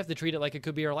we have to treat it like it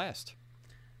could be our last.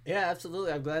 Yeah,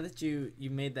 absolutely. I'm glad that you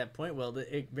made that point, Will.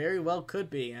 It very well could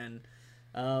be, and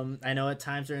I know at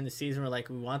times during the season we're like,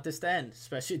 we want this to end,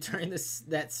 especially during that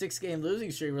 6-game losing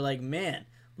streak. We're like, man,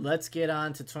 let's get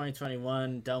on to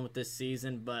 2021, done with this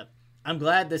season. But I'm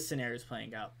glad this scenario is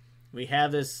playing out. We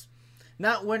have this,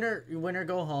 not winner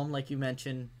go home, like you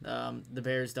mentioned. The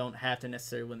Bears don't have to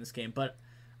necessarily win this game, but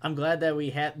I'm glad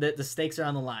that that the stakes are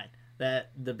on the line,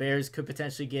 that the Bears could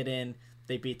potentially get in.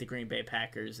 They beat the Green Bay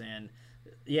Packers, and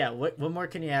yeah, what more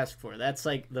can you ask for? That's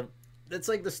like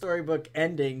the storybook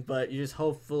ending, but you're just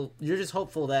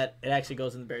hopeful that it actually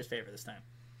goes in the Bears' favor this time.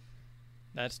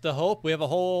 That's the hope. We have a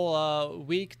whole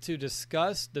week to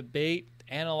discuss, debate,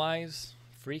 analyze,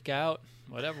 freak out,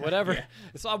 whatever. Yeah.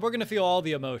 So we're going to feel all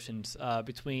the emotions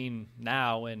between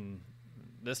now and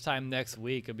this time next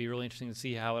week. It'll be really interesting to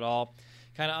see how it all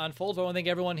kind of unfolds. I want to thank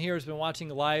everyone here who's been watching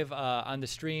live on the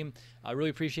stream. I really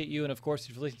appreciate you. And, of course,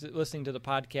 if you're listening to the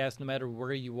podcast, no matter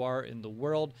where you are in the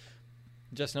world,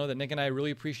 just know that Nick and I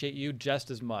really appreciate you just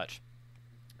as much.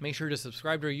 Make sure to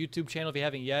subscribe to our YouTube channel if you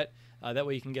haven't yet. That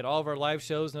way you can get all of our live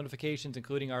shows notifications,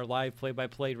 including our live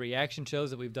play-by-play reaction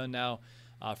shows that we've done now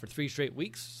for 3 straight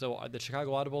weeks. So the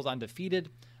Chicago Audible is undefeated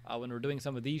when we're doing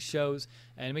some of these shows.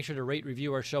 And make sure to rate,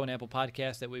 review our show on Apple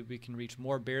Podcasts. That way we can reach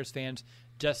more Bears fans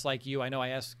just like you. I know I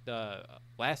asked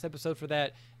last episode for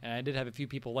that, and I did have a few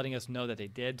people letting us know that they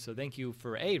did. So thank you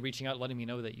for, reaching out, letting me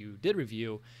know that you did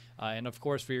review, and, of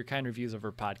course, for your kind reviews of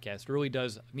our podcast. It really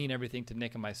does mean everything to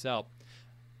Nick and myself.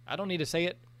 I don't need to say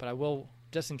it, but I will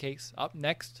just in case. Up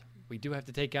next, we do have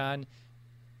to take on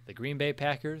the Green Bay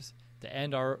Packers to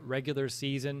end our regular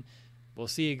season. We'll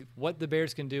see what the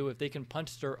Bears can do, if they can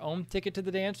punch their own ticket to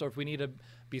the dance, or if we need to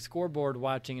be scoreboard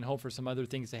watching and hope for some other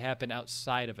things to happen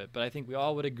outside of it. But I think we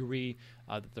all would agree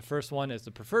that the first one is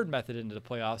the preferred method into the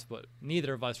playoffs, but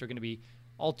neither of us are going to be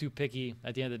all too picky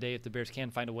at the end of the day if the Bears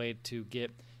can find a way to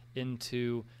get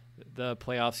into the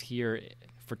playoffs here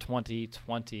for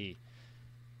 2020.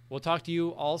 We'll talk to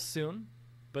you all soon.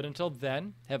 But until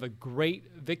then, have a great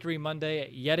Victory Monday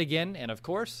yet again. And, of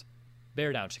course,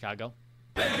 bear down, Chicago.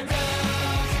 Bear down!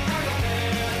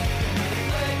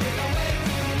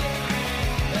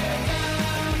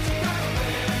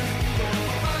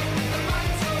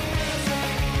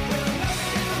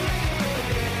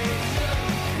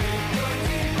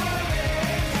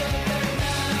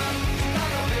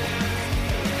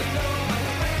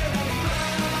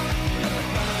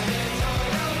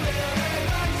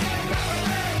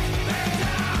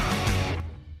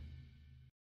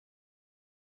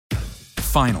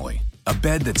 Finally, a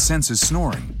bed that senses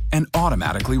snoring and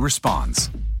automatically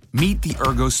responds. Meet the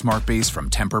Ergo Smart Base from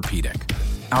Tempur-Pedic,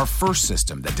 our first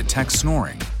system that detects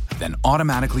snoring, then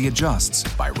automatically adjusts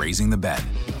by raising the bed.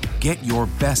 Get your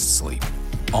best sleep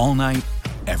all night,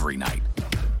 every night.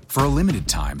 For a limited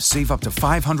time, save up to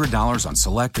 $500 on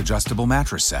select adjustable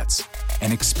mattress sets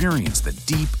and experience the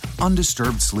deep,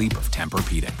 undisturbed sleep of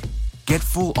Tempur-Pedic. Get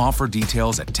full offer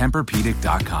details at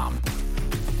TempurPedic.com.